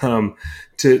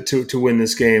 to win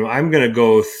this game. I'm going to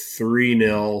go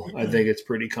 3-0. I think it's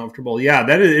pretty comfortable. Yeah,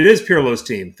 it is Pirlo's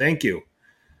team. Thank you.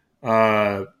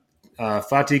 Fatih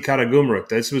Karagümrük.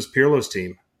 This was Pirlo's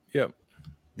team. Yep.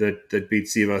 That beat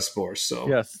Sivasspor. So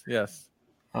yes.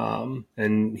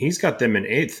 And he's got them in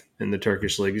 8th in the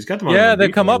Turkish league. He's got them. Yeah, they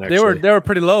come up. Actually. They were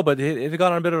pretty low, but he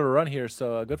got on a bit of a run here.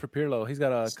 So good for Pirlo. He's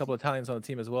got a couple of Italians on the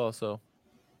team as well. So.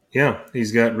 Yeah,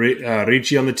 he's got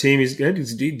Ricci on the team. He's good.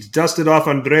 He's dusted off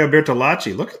Andrea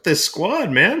Bertolacci. Look at this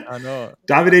squad, man. I know.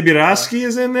 Davide Biraschi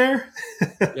is in there.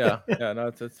 Yeah.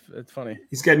 No, it's funny.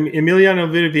 He's got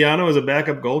Emiliano Viviano as a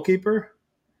backup goalkeeper.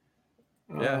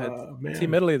 Yeah,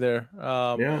 Team Italy there.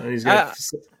 And he's got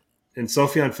and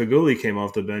Sofian Feghouli came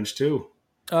off the bench too.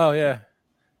 Oh yeah.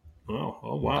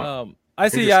 Oh wow. I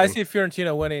see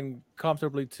Fiorentina winning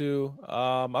comfortably too.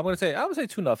 I would say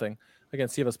 2-0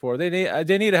 against Sivasspor.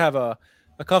 They need to have a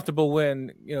comfortable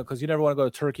win, because you never want to go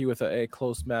to Turkey with a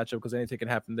close matchup because anything can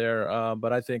happen there.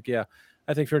 But I think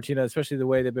Fiorentina, especially the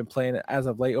way they've been playing as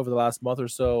of late over the last month or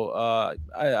so,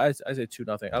 I say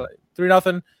 2-0.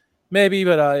 3-0 maybe,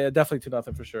 but definitely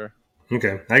 2-0 for sure.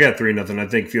 Okay, I got 3-0. I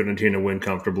think Fiorentina win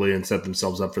comfortably and set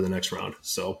themselves up for the next round.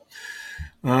 So.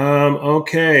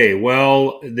 Okay,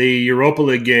 well, the Europa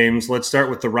League games, let's start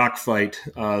with the rock fight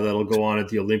that'll go on at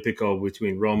the Olimpico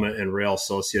between Roma and Real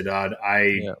Sociedad.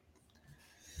 I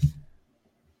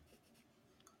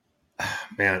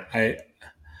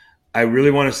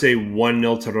really want to say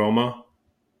 1-0 to Roma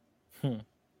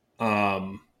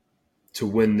to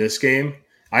win this game.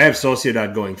 I have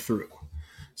Sociedad going through.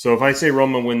 So if I say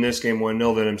Roma win this game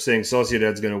 1-0, then I'm saying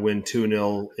Sociedad's going to win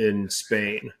 2-0 in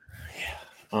Spain.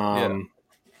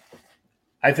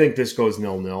 I think this goes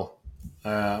 0-0.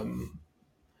 I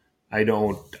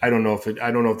don't know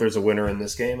if there's a winner in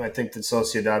this game. I think that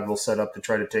Sociedad will set up to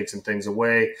try to take some things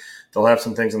away. They'll have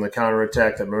some things on the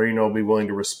counterattack that Mourinho will be willing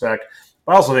to respect.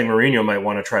 But I also think Mourinho might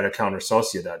want to try to counter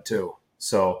Sociedad too.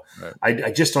 So right.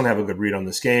 I just don't have a good read on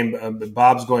this game.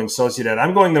 Bob's going Sociedad.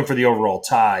 I'm going them for the overall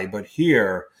tie, but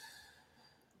here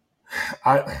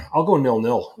I'll go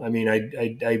 0-0. I mean,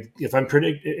 if I'm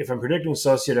predicting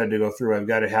Sociedad to go through, I've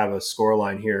got to have a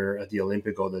scoreline here at the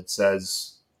Olimpico that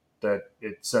says that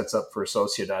it sets up for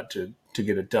Sociedad to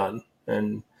get it done.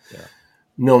 And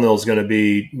 0-0 is going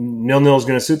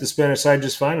to suit the Spanish side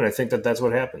just fine, and I think that's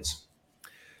what happens.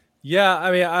 Yeah,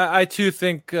 I mean, I too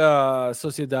think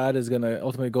Sociedad is going to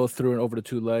ultimately go through and over the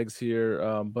 2 legs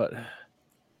here, but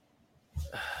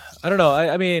I don't know.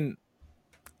 I mean,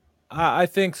 I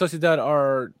think Sociedad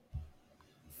are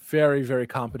very, very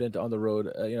competent on the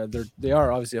road. They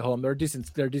are obviously at home. They're a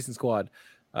decent squad.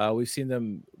 We've seen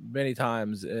them many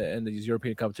times in these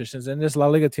European competitions and just La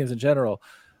Liga teams in general.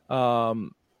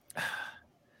 I'm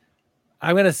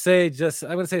gonna say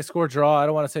score draw. I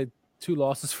don't want to say 2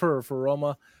 losses for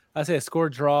Roma. I say a score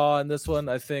draw in this one.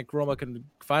 I think Roma can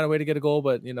find a way to get a goal,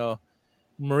 but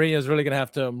Mourinho is really gonna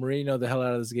have to Mourinho the hell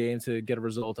out of this game to get a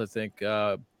result. I think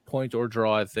point or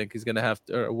draw. I think he's gonna have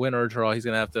to, or win or draw. He's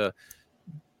gonna have to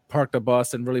park the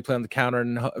bus and really play on the counter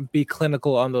and be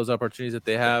clinical on those opportunities that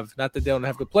they have. Not that they don't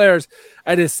have good players.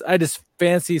 I just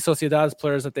fancy Sociedad's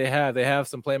players that they have. They have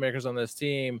some playmakers on this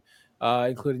team,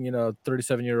 including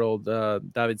 37-year-old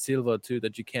David Silva too.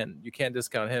 That you can't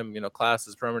discount him. Class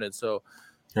is permanent. So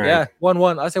yeah,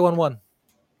 1-1. I say 1-1.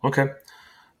 Okay.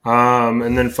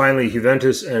 And then finally,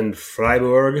 Juventus and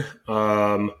Freiburg.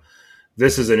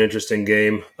 This is an interesting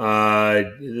game.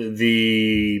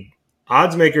 The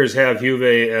odds makers have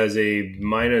Juve as a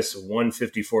minus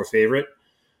 154 favorite.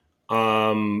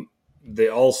 They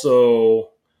also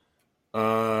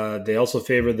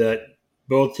favor that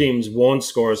both teams won't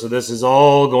score. So this is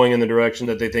all going in the direction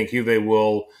that they think Juve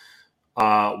will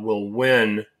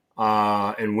win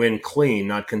and win clean,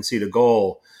 not concede a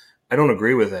goal. I don't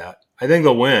agree with that. I think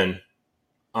they'll win,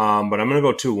 but I'm going to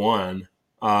go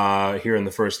 2-1 here in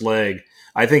the first leg.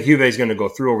 I think Juve is going to go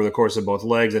through over the course of both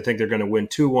legs. I think they're going to win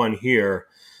 2-1 here,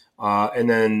 and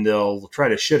then they'll try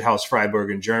to shithouse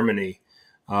Freiburg in Germany.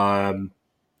 Likely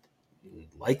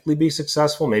be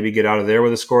successful, maybe get out of there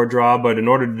with a score draw. But in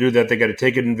order to do that, they got to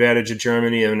take advantage of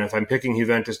Germany. And if I'm picking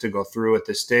Juventus to go through at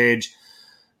this stage,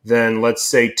 then let's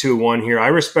say 2-1 here. I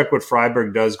respect what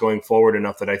Freiburg does going forward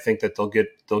enough that I think that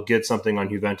they'll get something on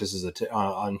Juventus's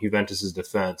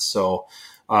defense. So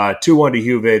 2-1 to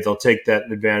Juve. They'll take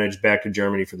that advantage back to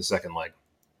Germany for the second leg.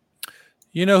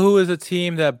 You know who is a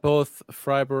team that both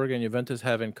Freiburg and Juventus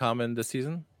have in common this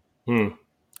season?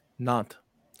 Nantes.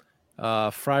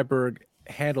 Freiburg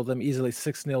handled them easily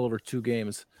 6-0 over 2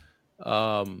 games.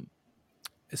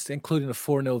 It's including a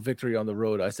 4-0 victory on the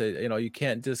road. I say, you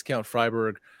can't discount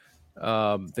Freiburg.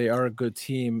 They are a good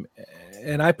team,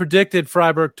 and I predicted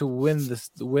Freiburg to win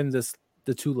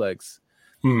the 2 legs.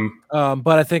 But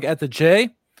I think at the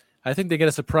J, I think they get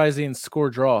a surprising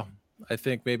score draw. I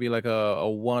think maybe like a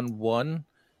 1-1.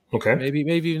 Okay. Maybe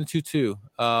even 2-2.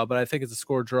 But I think it's a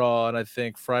score draw, and I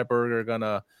think Freiburg are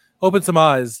gonna open some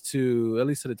eyes to at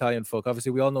least the Italian folk.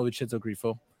 Obviously, we all know Vincenzo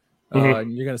Grifo. You're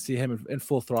going to see him in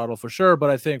full throttle for sure. But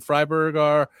I think Freiburg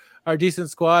are a decent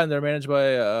squad, and they're managed by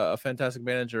a fantastic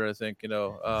manager, I think.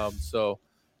 So,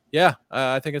 yeah,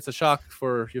 I think it's a shock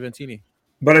for Juventini.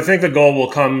 But I think the goal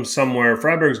will come somewhere.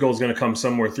 Freiburg's goal is going to come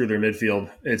somewhere through their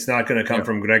midfield. It's not going to come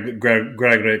from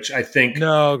Gregoritsch. I think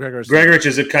Gregoritsch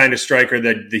is a kind of striker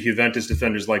that the Juventus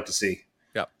defenders like to see.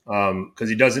 Yeah, because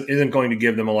he isn't going to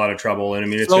give them a lot of trouble. And I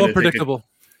mean, it's slow and predictable.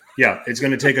 It's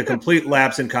going to take a complete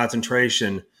lapse in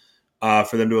concentration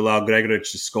for them to allow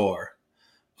Gregoritsch to score.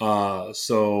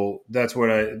 So that's what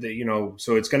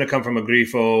so it's going to come from a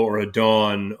Grifo or a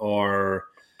Dawn or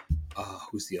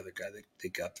who's the other guy that they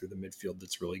got through the midfield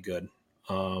that's really good.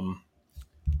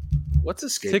 What's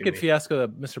this ticket fiasco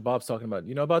that Mr. Bob's talking about?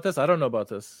 You know about this? I don't know about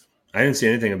this. I didn't see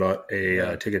anything about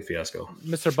a ticket fiasco.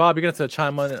 Mr. Bob, you're going to have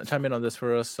to chime in on this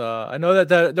for us. I know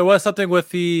that there was something with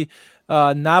the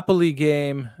Napoli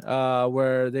game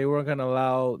where they weren't going to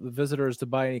allow the visitors to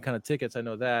buy any kind of tickets. I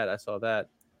know that. I saw that.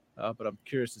 But I'm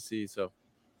curious to see. So,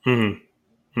 Kyle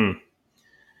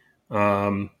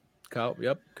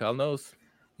knows.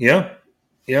 Yeah.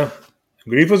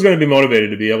 Grifo's going to be motivated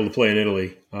to be able to play in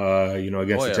Italy,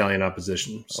 against Italian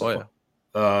opposition. So,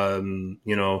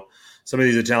 some of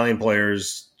these Italian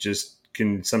players just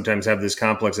can sometimes have this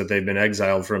complex that they've been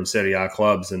exiled from Serie A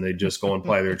clubs and they just go and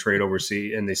play their trade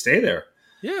overseas and they stay there.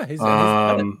 Yeah, he's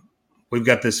we've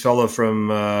got this fellow from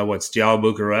Steaua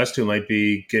Bucharest who might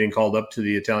be getting called up to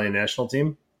the Italian national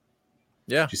team.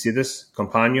 Yeah, did you see this?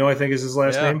 Compagno, I think is his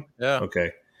last name. Yeah.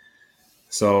 Okay.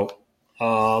 So,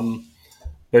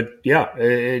 but yeah,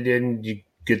 and you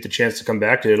get the chance to come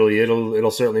back to Italy.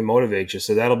 It'll certainly motivate you.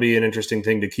 So that'll be an interesting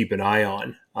thing to keep an eye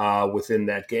on within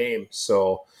that game.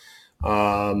 So,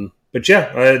 but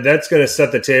yeah, that's going to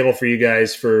set the table for you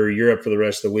guys for Europe for the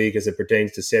rest of the week as it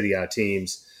pertains to Serie A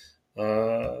teams.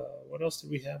 What else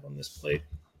did we have on this plate?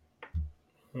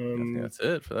 I think that's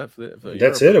it for that. For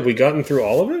that's Europe. It. Have we gotten through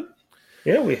all of it?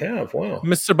 Yeah, we have. Wow.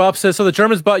 Mr. Bob says, so the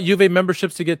Germans bought Juve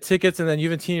memberships to get tickets, and then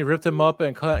Juventini ripped them up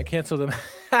and canceled them.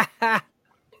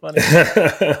 Funny.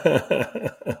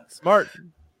 Smart.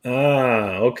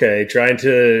 Okay. Trying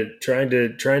to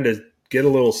get a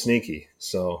little sneaky.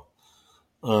 So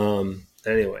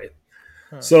anyway.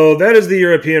 So that is the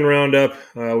European roundup.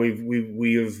 We've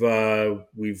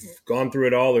gone through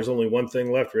it all. There's only one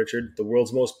thing left, Richard. The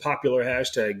world's most popular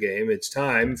hashtag game. It's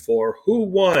time for Who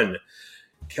Won?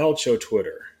 Calcio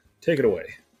Twitter. Take it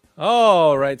away.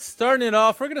 All right, starting it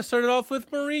off, we're going to start it off with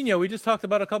Mourinho. We just talked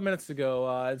about a couple minutes ago.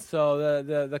 And so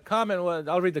the comment was,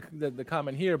 I'll read the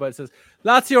comment here, but it says,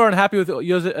 Lazio are unhappy with Jose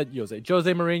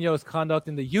Mourinho's conduct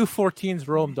in the U14's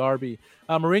Rome derby.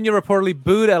 Mourinho reportedly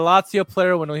booed a Lazio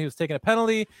player when he was taking a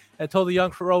penalty and told the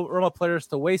young Roma players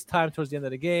to waste time towards the end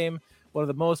of the game. One of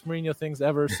the most Mourinho things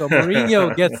ever. So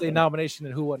Mourinho gets a nomination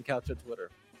in Who Won Calcio Twitter.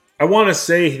 I want to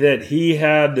say that he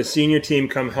had the senior team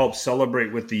come help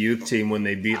celebrate with the youth team when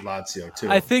they beat Lazio, too.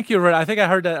 I think you're right. I think I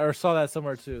heard that or saw that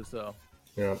somewhere, too. So,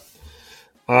 yeah.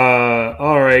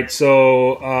 All right.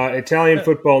 So, Italian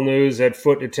football news at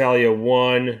Foot Italia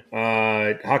 1.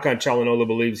 Hakan Çalhanoğlu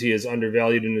believes he is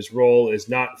undervalued in his role, is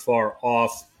not far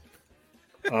off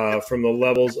from the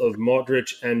levels of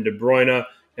Modric and De Bruyne,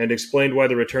 and explained why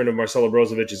the return of Marcelo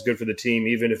Brozovic is good for the team,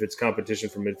 even if it's competition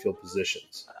for midfield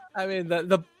positions. I mean,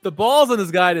 the balls on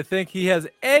this guy to think he has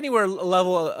anywhere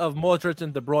level of Modric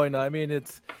and De Bruyne. I mean,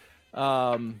 it's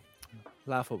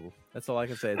laughable. That's all I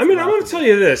can say. I mean, I'm going to tell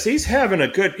you this: he's having a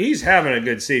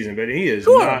good season, but he is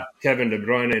not Kevin De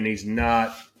Bruyne, and he's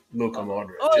not Luka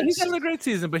Modric. Oh, he's having a great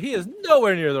season, but he is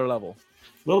nowhere near their level.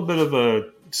 A little bit of a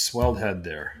swelled head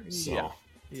there. So.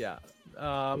 Yeah.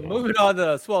 Moving on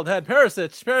to swelled head,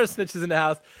 Perisic. Perisic is in the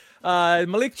house.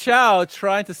 Malik Chow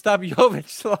trying to stop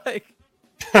Jovic, like.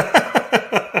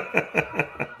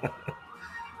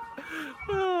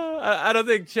 I don't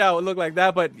think Chow would look like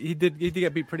that, but he did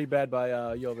get beat pretty bad by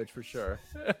Jovic for sure.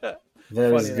 That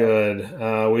is good.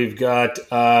 We've got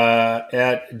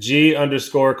at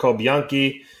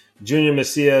G_Kobianki, Junior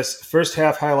Macias, first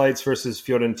half highlights versus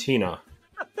Fiorentina.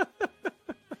 I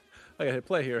got to hit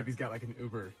play here. He's got like an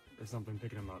Uber or something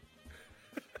picking him up.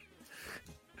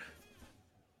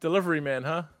 Delivery man,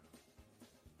 huh?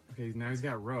 Okay, now he's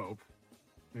got rope.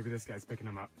 Maybe this guy's picking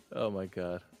him up. Oh, my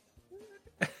God.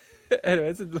 Anyway,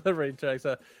 it's a delivery track.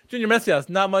 So, Junior Messias,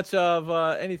 not much of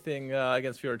anything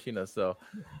against Fiorentina. So,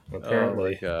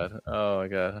 apparently. Oh, my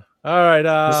God. All right.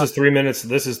 This is 3 minutes.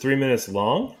 This is 3 minutes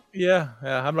long? Yeah.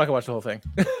 I'm not going to watch the whole thing.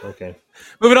 Okay.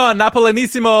 Moving on.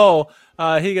 Napolenissimo.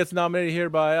 He gets nominated here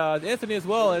by Anthony as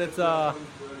well. And it's, I'll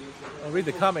read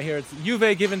the comment here. It's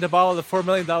Juve giving Dybala the $4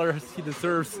 million he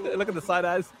deserves. Look at the side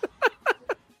eyes.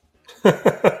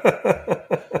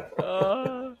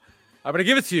 I'm going to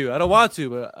give it to you. I don't want to,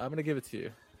 but I'm going to give it to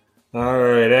you. All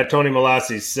right. At Tony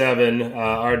Malassi, 7.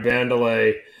 Art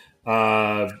Vandelay.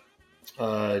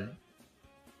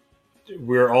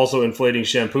 We're also inflating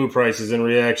shampoo prices in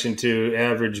reaction to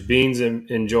average beans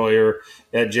enjoyer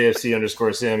at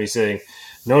JFC_Sammy saying,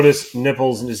 notice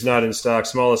Nipples is not in stock.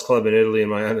 Smallest club in Italy, in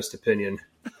my honest opinion.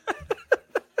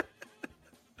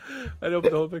 I don't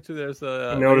put the whole picture there.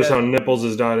 So notice how Nipples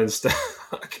is not in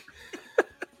stock.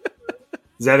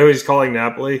 Is that who he's calling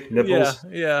Napoli? Nipples?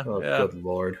 Yeah. Oh, good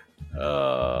Lord.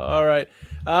 All right.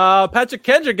 Patrick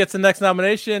Kendrick gets the next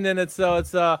nomination, and so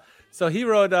he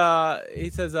wrote.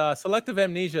 He says selective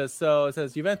amnesia. So it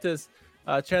says Juventus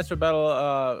transfer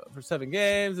battle for 7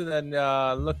 games, and then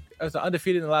look, it was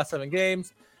undefeated in the last 7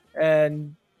 games,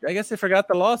 and I guess they forgot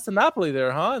the loss to Napoli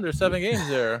there, huh? And there's 7 games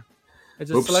there. It's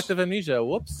just selective amnesia.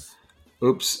 Whoops.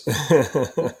 Oops.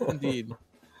 Indeed.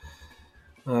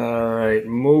 All right,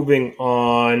 moving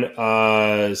on.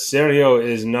 Sergio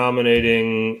is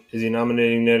nominating. Is he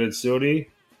nominating Nerazzurri?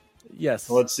 Yes.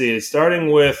 Let's see.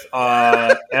 Starting with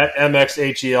at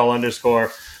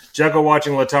MXHEL_. Dzeko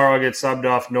watching Lautaro get subbed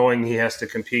off, knowing he has to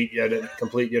complete yet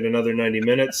another 90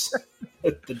 minutes.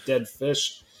 The dead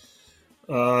fish.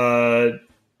 Then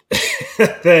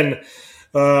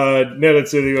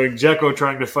Nerazzurri going Dzeko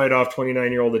trying to fight off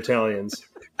 29-year-old Italians.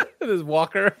 This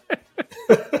Walker.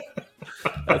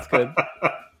 That's good.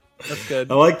 That's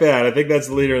good. I like that. I think that's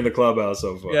the leader in the clubhouse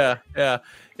so far. Yeah.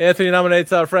 Anthony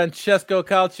nominates Francesco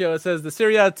Calcio. It says the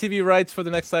Serie A TV rights for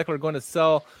the next cycle are going to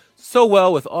sell so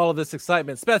well with all of this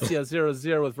excitement. Spezia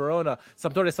 0-0 with Verona.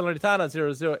 Sampdoria Salernitana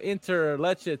 0-0. Inter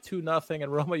Lecce 2-0.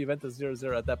 And Roma Juventus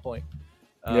 0-0 at that point.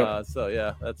 Yep. So,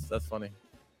 yeah, that's funny.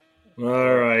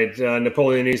 All right.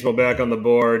 Napoleonismo back on the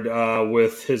board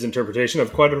with his interpretation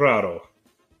of Quadrado.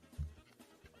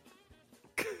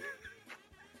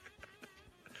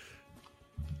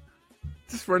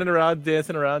 Just running around,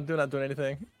 dancing around, not doing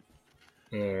anything.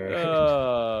 All right.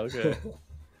 Oh, okay.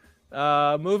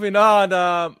 Moving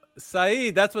on.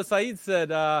 Saeed, that's what Saeed said.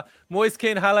 Moise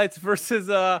Kean highlights versus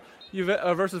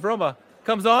Roma.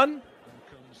 Comes on,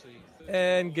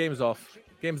 and game's off.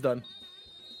 Game's done.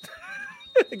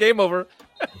 Game over.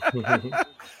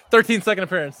 13-second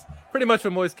appearance. Pretty much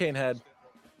what Moise Kane had.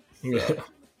 So. Yeah.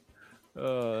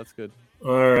 Oh, that's good.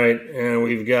 All right, and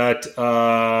we've got.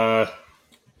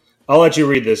 I'll let you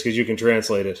read this because you can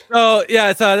translate it. Oh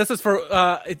yeah, this is for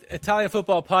Italian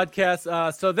Football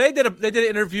Podcast. So they did an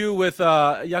interview with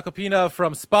Jacopina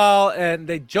from Spal, and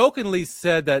they jokingly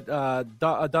said that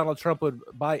Donald Trump would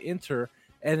buy Inter,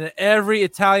 and every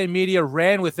Italian media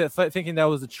ran with it, thinking that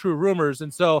was the true rumors.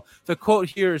 And so the quote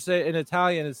here in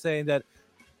Italian is saying that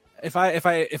if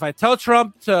I tell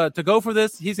Trump to go for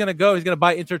this, he's gonna go. He's gonna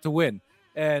buy Inter to win.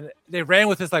 And they ran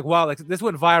with this like, wow, like this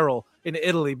went viral in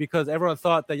Italy because everyone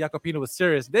thought that Jacopina was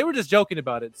serious. They were just joking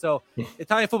about it. So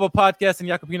Italian Football Podcast and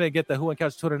Jacopina get the Who on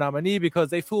Couch Twitter nominee because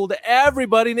they fooled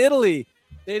everybody in Italy.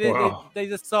 They did. Wow. They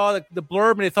just saw the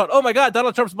blurb and they thought, oh my God,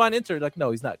 Donald Trump's buying Inter. Like,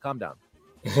 no, he's not. Calm down.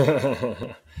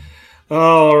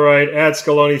 All right, at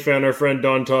Scaloni fan, our friend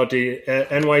Don Totti,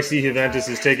 NYC Juventus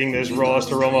is taking this Ross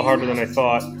to Roma harder than I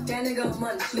thought.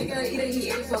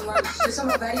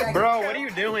 Bro, what are you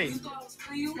doing?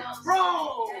 Bro!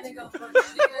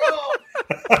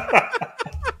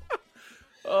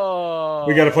 Oh,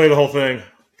 we got to play the whole thing.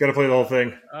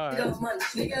 All right.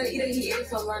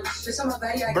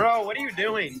 Bro, what are you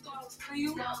doing?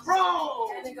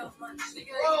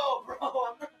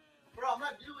 Bro, I'm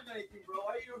not doing anything, bro.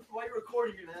 Why are you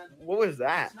recording it, man? What was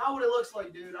that? It's not what it looks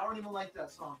like, dude. I don't even like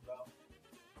that song, bro.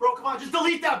 Bro, come on, just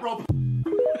delete that, bro.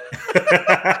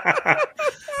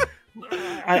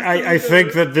 I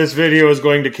think that this video is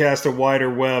going to cast a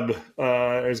wider web,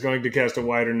 is going to cast a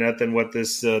wider net than what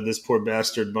this poor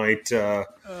bastard might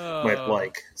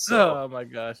like. So. Oh my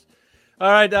gosh. All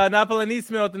right,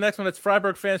 Napoleonissimo with the next one. It's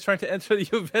Freiburg fans trying to enter the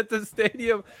Juventus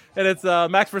Stadium, and it's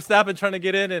Max Verstappen trying to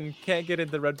get in and can't get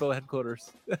into Red Bull headquarters.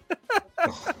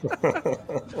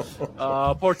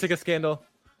 Poor ticket scandal.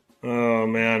 Oh,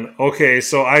 man. Okay,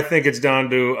 so I think it's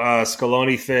down to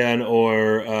Scaloni fan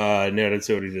or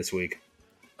Nerazzurri this week.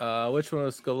 Which one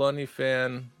was Scaloni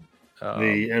fan?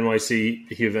 The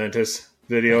NYC Juventus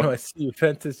video. NYC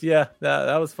Juventus, yeah.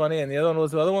 That was funny. And the other one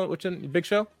was the other one, which one? Big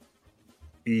Show?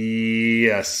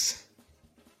 Yes.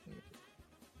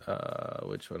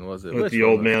 Which one was it? With the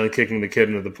old man kicking the kid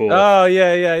into the pool. Oh,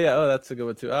 yeah. Oh, that's a good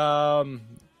one, too.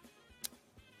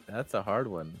 That's a hard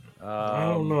one. I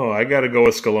don't know. I got to go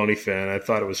with Scaloni fan. I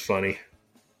thought it was funny.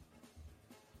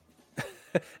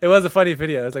 It was a funny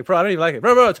video. It's like, bro, I don't even like it.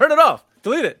 Bro, turn it off.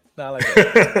 Delete it. No, I like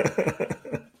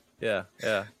it. Yeah.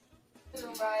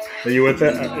 Are you with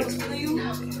that?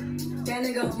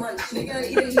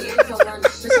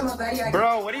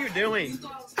 Bro, what are you doing?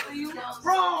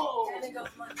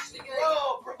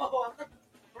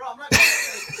 Bro, I'm not doing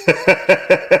anything.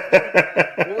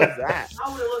 What was that? It's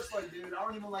not what it looks like, dude. I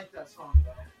don't even like that song,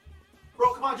 bro.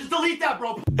 Bro, come on, just delete that,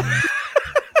 bro.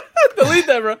 Delete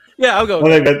that, bro. Yeah, I'll go.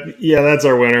 That's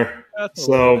our winner.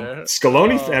 So winner.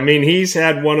 Scaloni, I mean, he's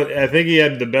had one. I think he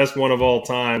had the best one of all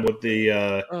time with the.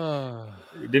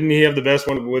 Didn't he have the best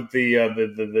one with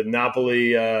the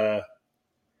Napoli?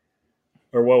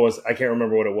 Or what was, I can't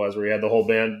remember what it was, where he had the whole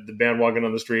band walking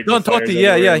on the street. Don Totti,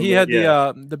 yeah. He had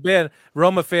the band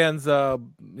Roma fans.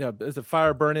 There's a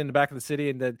fire burning in the back of the city,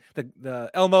 and the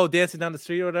Elmo dancing down the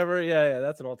street or whatever. Yeah,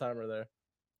 that's an all timer there.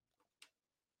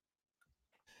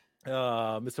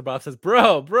 Mr. Bob says,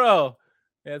 bro.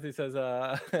 Anthony says,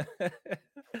 the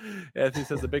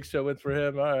Big Show wins for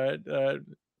him. All right.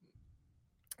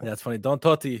 That's funny. Don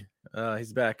Totti,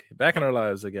 he's back in our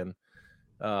lives again.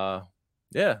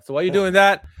 Yeah. So while you're doing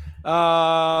that,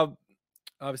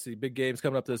 obviously big games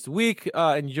coming up this week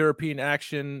in European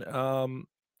action.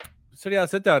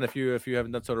 Sit down if you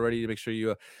haven't done so already. To make sure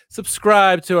you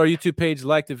subscribe to our YouTube page,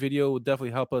 like the video, will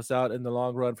definitely help us out in the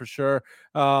long run for sure.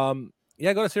 Go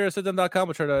to SiriusSitDown.com.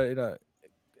 We'll try to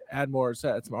add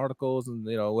some articles and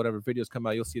whatever videos come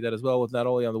out. You'll see that as well, with not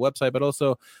only on the website but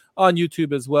also on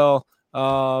YouTube as well.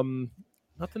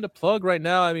 Nothing to plug right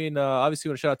now. I mean, obviously,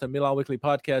 want to shout out to Milan Weekly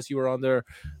Podcast. You were on there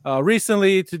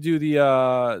recently to do the.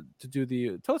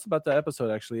 Tell us about the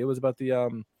episode. Actually, it was about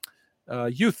the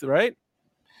youth, right?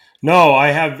 No, I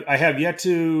have yet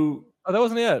to. Oh, that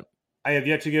wasn't it. I have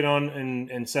yet to get on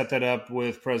and set that up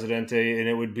with Presidente, and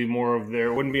it would be more of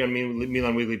it wouldn't be on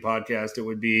Milan Weekly Podcast. It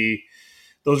would be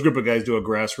those group of guys do a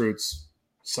grassroots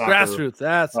soccer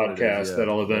that's podcast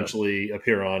that'll eventually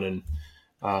appear on and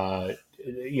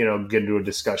get into a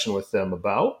discussion with them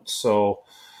about. So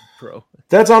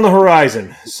that's on the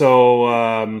horizon.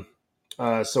 So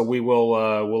so we will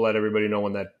we'll let everybody know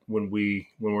when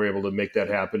we're able to make that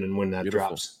happen and when that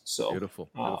drops. So beautiful.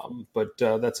 But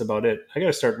that's about it. I got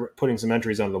to start putting some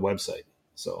entries onto the website.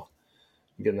 So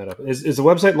I'm getting that up. Is the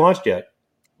website launched yet?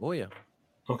 Oh yeah.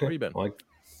 Okay. Where you been? Well,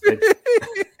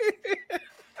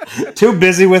 Too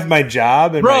busy with my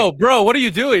job, and bro, what are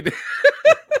you doing?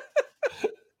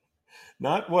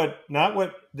 Not what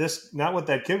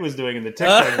that kid was doing in the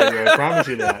TikTok video. I promise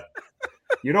you that.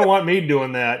 You don't want me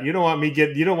doing that. You don't want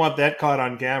that caught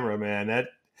on camera, man.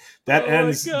 That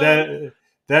ends our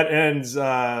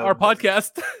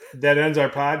podcast. That ends our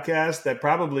podcast. That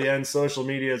probably ends social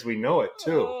media as we know it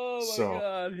too. Oh my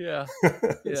God, yeah.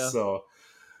 So,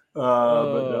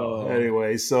 but no.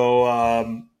 Anyway,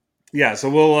 so so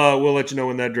we'll let you know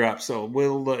when that drops. So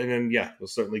we'll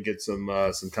certainly get some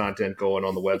content going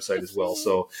on the website as well.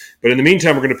 So, but in the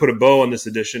meantime, we're going to put a bow on this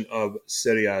edition of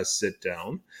Serie A Sit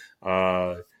Down.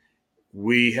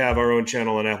 We have our own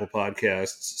channel on Apple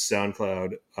Podcasts,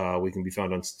 SoundCloud. We can be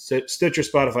found on Stitcher,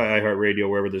 Spotify, iHeartRadio,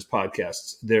 wherever there's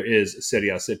podcasts. There is Serie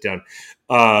A Sit Down.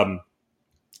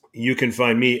 You can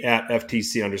find me at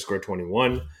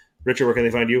FTC_21. Richard, where can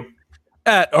they find you?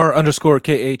 At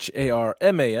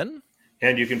 _KHARMAN.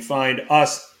 And you can find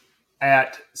us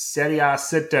at Serie A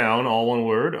Sit Down, all one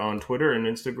word, on Twitter and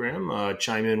Instagram.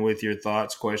 Chime in with your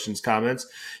thoughts, questions, comments.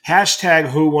 Hashtag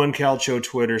Who Won Calcio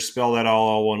Twitter. Spell that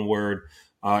all one word.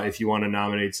 If you want to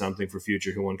nominate something for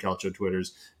future Who Won Calcio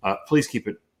Twitters, please keep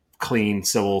it clean,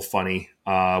 civil, funny,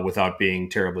 without being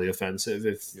terribly offensive.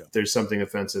 If there's something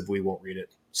offensive, we won't read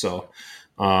it. So,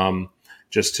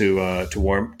 just to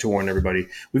warn everybody,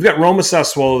 we've got Roma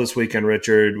Sassuolo this weekend,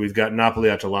 Richard. We've got Napoli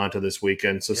Atalanta this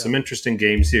weekend. So some interesting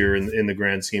games here in the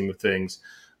grand scheme of things.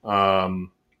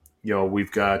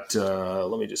 We've got.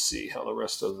 Let me just see how the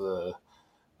rest of the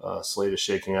slate is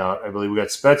shaking out. I believe we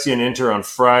got Spezia and Inter on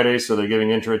Friday, so they're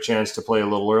giving Inter a chance to play a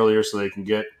little earlier, so they can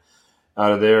get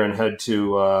out of there and head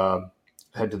to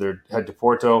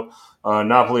Porto.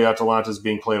 Napoli Atalanta is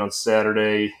being played on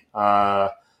Saturday.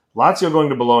 Lazio going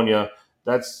to Bologna.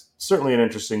 That's certainly an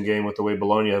interesting game with the way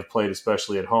Bologna have played,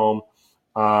 especially at home.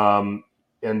 And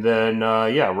then,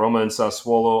 Roma and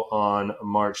Sassuolo on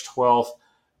March 12th.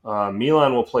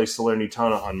 Milan will play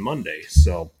Salernitana on Monday.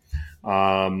 So,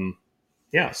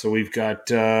 so we've got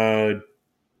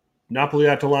Napoli,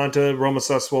 Atalanta, Roma,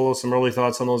 Sassuolo. Some early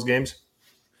thoughts on those games?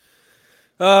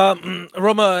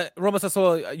 Roma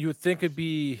Sassuolo, you would think it'd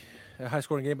be a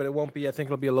high-scoring game, but it won't be. I think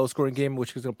it'll be a low-scoring game,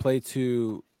 which is going to play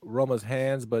to Roma's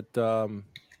hands, but don't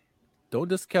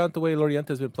discount the way Loriente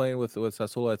has been playing with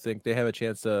Sassuolo. I think they have a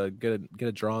chance to get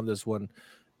a draw on this one.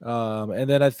 And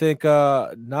then I think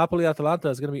Napoli-Atalanta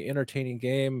is going to be an entertaining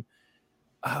game.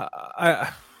 I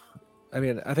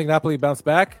think Napoli bounced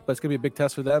back, but it's going to be a big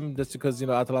test for them just because,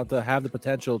 Atalanta have the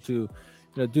potential to,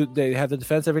 they have the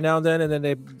defense every now and then, and then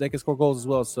they can score goals as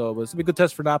well. So it's going to be a good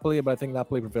test for Napoli, but I think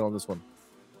Napoli prevail on this one.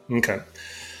 Okay.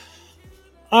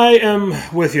 I am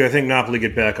with you. I think Napoli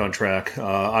get back on track.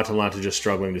 Atalanta just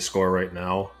struggling to score right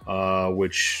now,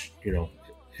 which, I'm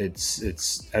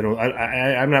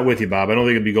not with you, Bob. I don't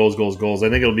think it'll be goals. I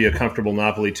think it'll be a comfortable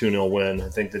Napoli 2-0 win. I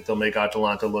think that they'll make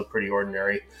Atalanta look pretty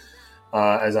ordinary,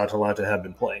 as Atalanta have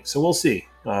been playing. So we'll see.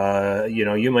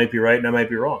 You might be right and I might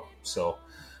be wrong. So,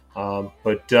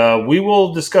 but we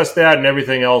will discuss that and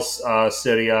everything else.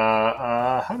 Serie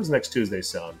A. How does next Tuesday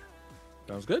sound?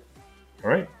 Sounds good. All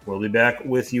right. We'll be back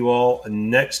with you all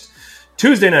next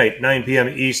Tuesday night, 9 p.m.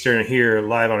 Eastern, here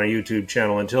live on our YouTube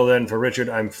channel. Until then, for Richard,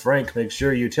 I'm Frank. Make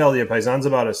sure you tell the Paisans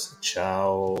about us.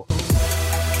 Ciao.